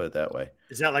sleep. Let's put it that way.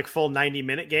 Is that like full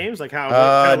 90-minute games? Like how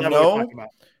level are you talking about?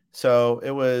 So it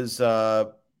was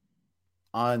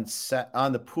on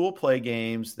the pool play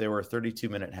games, there were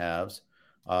 32-minute halves.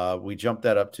 We jumped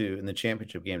that up in the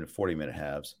championship game to 40-minute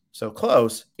halves. So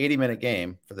close, 80-minute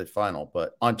game for the final,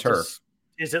 but on turf.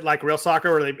 Is it like real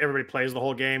soccer where everybody plays the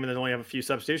whole game and they only have a few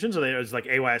substitutions, or is it like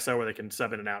AYSO where they can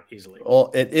sub in and out easily?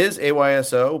 Well, it is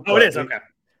AYSO. Oh, it is. Okay.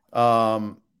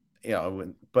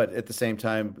 But at the same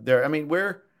time,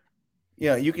 we're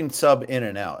Yeah, you can sub in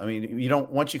and out. I mean, you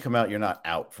don't, once you come out, you're not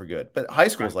out for good. But high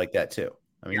school is like that too.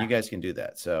 I mean, you guys can do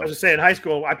that. So I was just saying, high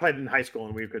school, I played in high school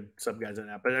and we could sub guys in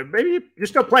and out. But maybe you're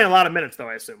still playing a lot of minutes, though,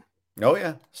 I assume. Oh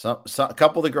yeah, a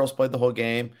couple of the girls played the whole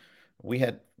game. We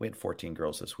had 14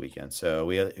 girls this weekend, so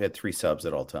we had 3 subs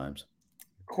at all times.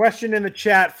 Question in the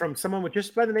chat from someone with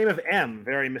just by the name of M,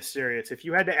 very mysterious. If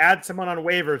you had to add someone on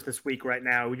waivers this week right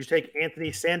now, would you take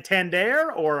Anthony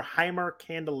Santander or Heimer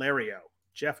Candelario?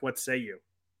 Jeff, what say you?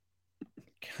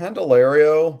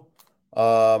 Candelario,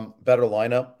 better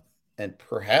lineup and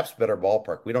perhaps better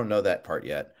ballpark. We don't know that part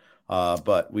yet,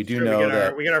 but we do know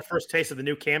that we got our first taste of the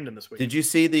new Camden this week. Did you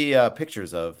see the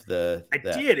pictures of the? I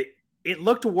did. It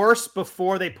looked worse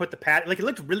before they put the pad. Like, it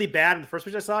looked really bad in the first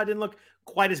picture I saw. It didn't look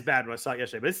quite as bad when I saw it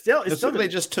yesterday, but it's still they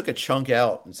just took a chunk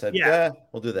out and said, yeah,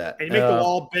 we'll do that. And you make the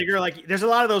wall bigger. Like, there's a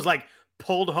lot of those like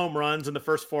pulled home runs in the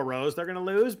first 4 rows they're going to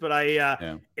lose, but it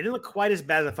didn't look quite as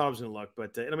bad as I thought it was going to look.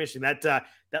 But it'll be interesting. That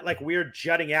like weird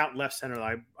jutting out left center.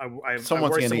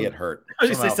 Someone's going to get hurt. I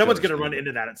was going to say someone's going to run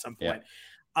into that at some point. Yeah.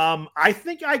 I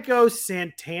think I go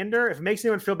Santander. If it makes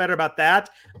anyone feel better about that,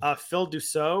 Phil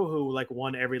Dussault, who like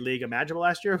won every league imaginable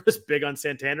last year, was big on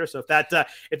Santander. So if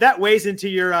that weighs into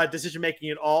your decision making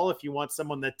at all, if you want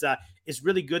someone that is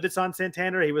really good that's on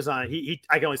Santander, he was on.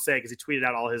 I can only say because he tweeted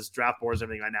out all his draft boards and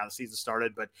everything right now. The season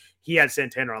started, but he had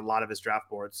Santander on a lot of his draft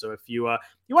boards. So if you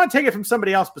want to take it from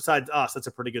somebody else besides us, that's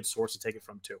a pretty good source to take it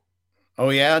from too. Oh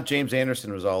yeah, James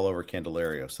Anderson was all over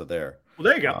Candelario. So there. Well,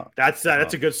 there you go. That's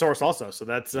a good source also. So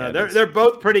that's they're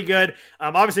both pretty good.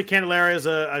 Obviously, Candelario is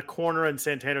a corner and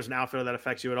Santander's an outfielder that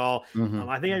affects you at all. Mm-hmm.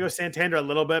 I think I go Santander a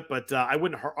little bit, but I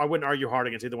wouldn't argue hard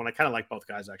against either one. I kind of like both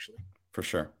guys actually. For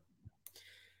sure.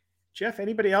 Jeff,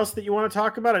 anybody else that you want to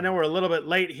talk about? I know we're a little bit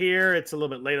late here. It's a little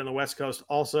bit late on the West Coast.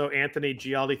 Also, Anthony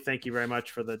Gialdi, thank you very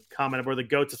much for the comment. We're the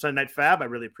GOATs of Sunday Night FAAB. I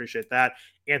really appreciate that.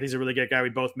 Anthony's a really good guy. We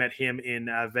both met him in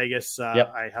Vegas.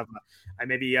 Yep. I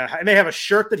may have a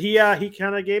shirt that he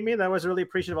kind of gave me that I was really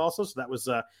appreciative also. So that was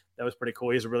pretty cool.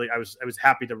 I was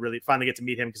happy to really finally get to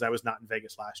meet him because I was not in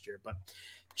Vegas last year. But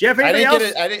Jeff, anybody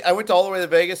else? I went all the way to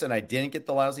Vegas and I didn't get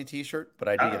the lousy T-shirt, but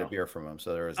I did get a beer from him.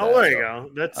 So there was that. There you go.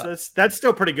 That's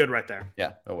still pretty good right there.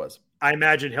 Yeah, it was. I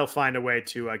imagine he'll find a way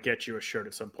to get you a shirt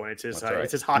at some point. It's his right.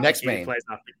 It's his hockey next team main. Plays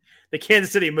hockey. The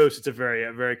Kansas City Moose. It's a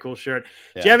very cool shirt.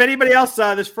 Yeah. Do you have anybody else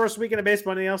this first weekend of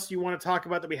baseball? Anything else you want to talk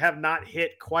about that we have not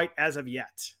hit quite as of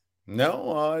yet?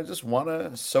 No, I just want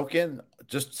to soak in.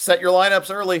 Just set your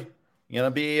lineups early. Going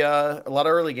to be a lot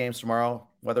of early games tomorrow,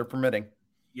 weather permitting.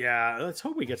 Yeah, let's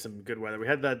hope we get some good weather. We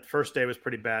had that first day was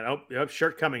pretty bad. Oh, yep,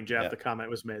 shirt coming, Jeff. Yeah. The comment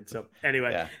was made. So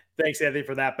anyway, Thanks, Anthony,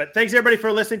 for that. But thanks, everybody,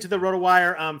 for listening to the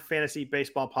RotoWire Fantasy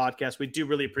Baseball Podcast. We do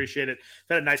really appreciate it.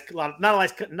 We've had a lot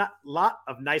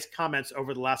of nice comments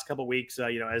over the last couple of weeks,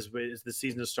 as the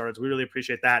season has started. So we really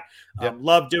appreciate that.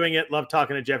 Love doing it. Love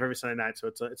talking to Jeff every Sunday night. So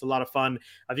it's a lot of fun.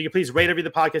 If you could please rate every the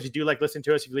podcast. If you do like listening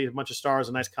to us, if you leave a bunch of stars,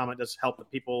 a nice comment does help the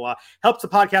people, helps the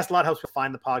podcast a lot, helps people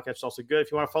find the podcast. It's also good.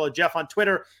 If you want to follow Jeff on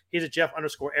Twitter, he's at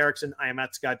Jeff_Erickson. I am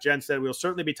at Scott Jensen. We'll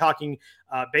certainly be talking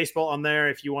baseball on there.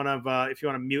 If you want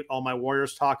to mute all my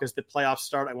Warriors talk as the playoffs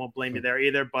start, I won't blame you there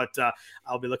either, but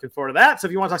I'll be looking forward to that. So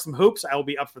if you want to talk some hoops, I will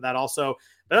be up for that also.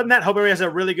 But other than that, hope everybody has a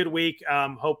really good week.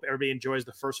 Hope everybody enjoys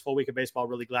the first full week of baseball.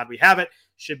 Really glad we have it.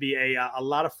 Should be a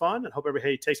lot of fun, and hope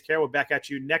everybody takes care. We'll be back at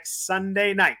you next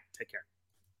Sunday night. Take care.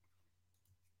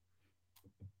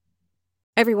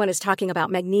 Everyone is talking about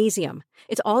magnesium.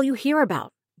 It's all you hear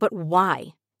about. But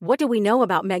why? What do we know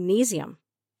about magnesium?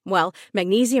 Well,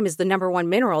 magnesium is the #1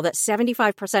 mineral that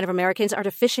 75% of Americans are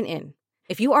deficient in.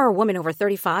 If you are a woman over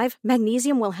 35,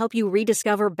 magnesium will help you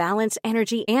rediscover balance,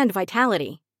 energy, and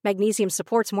vitality. Magnesium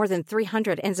supports more than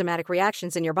 300 enzymatic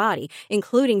reactions in your body,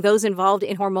 including those involved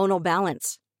in hormonal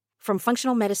balance. From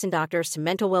functional medicine doctors to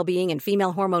mental well-being and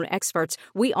female hormone experts,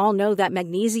 we all know that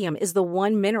magnesium is the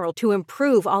one mineral to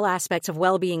improve all aspects of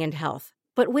well-being and health.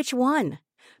 But which one?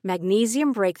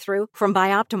 Magnesium Breakthrough from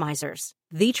Bioptimizers,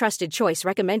 the trusted choice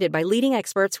recommended by leading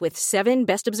experts with 7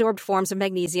 best-absorbed forms of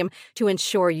magnesium to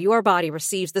ensure your body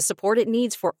receives the support it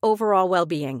needs for overall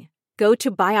well-being. Go to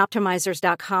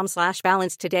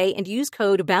bioptimizers.com/balance today and use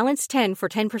code BALANCE10 for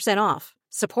 10% off.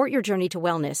 Support your journey to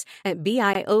wellness at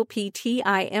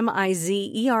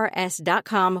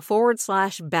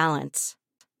bioptimizers.com/balance.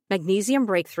 Magnesium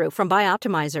Breakthrough from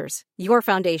Bioptimizers, your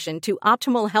foundation to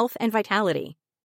optimal health and vitality.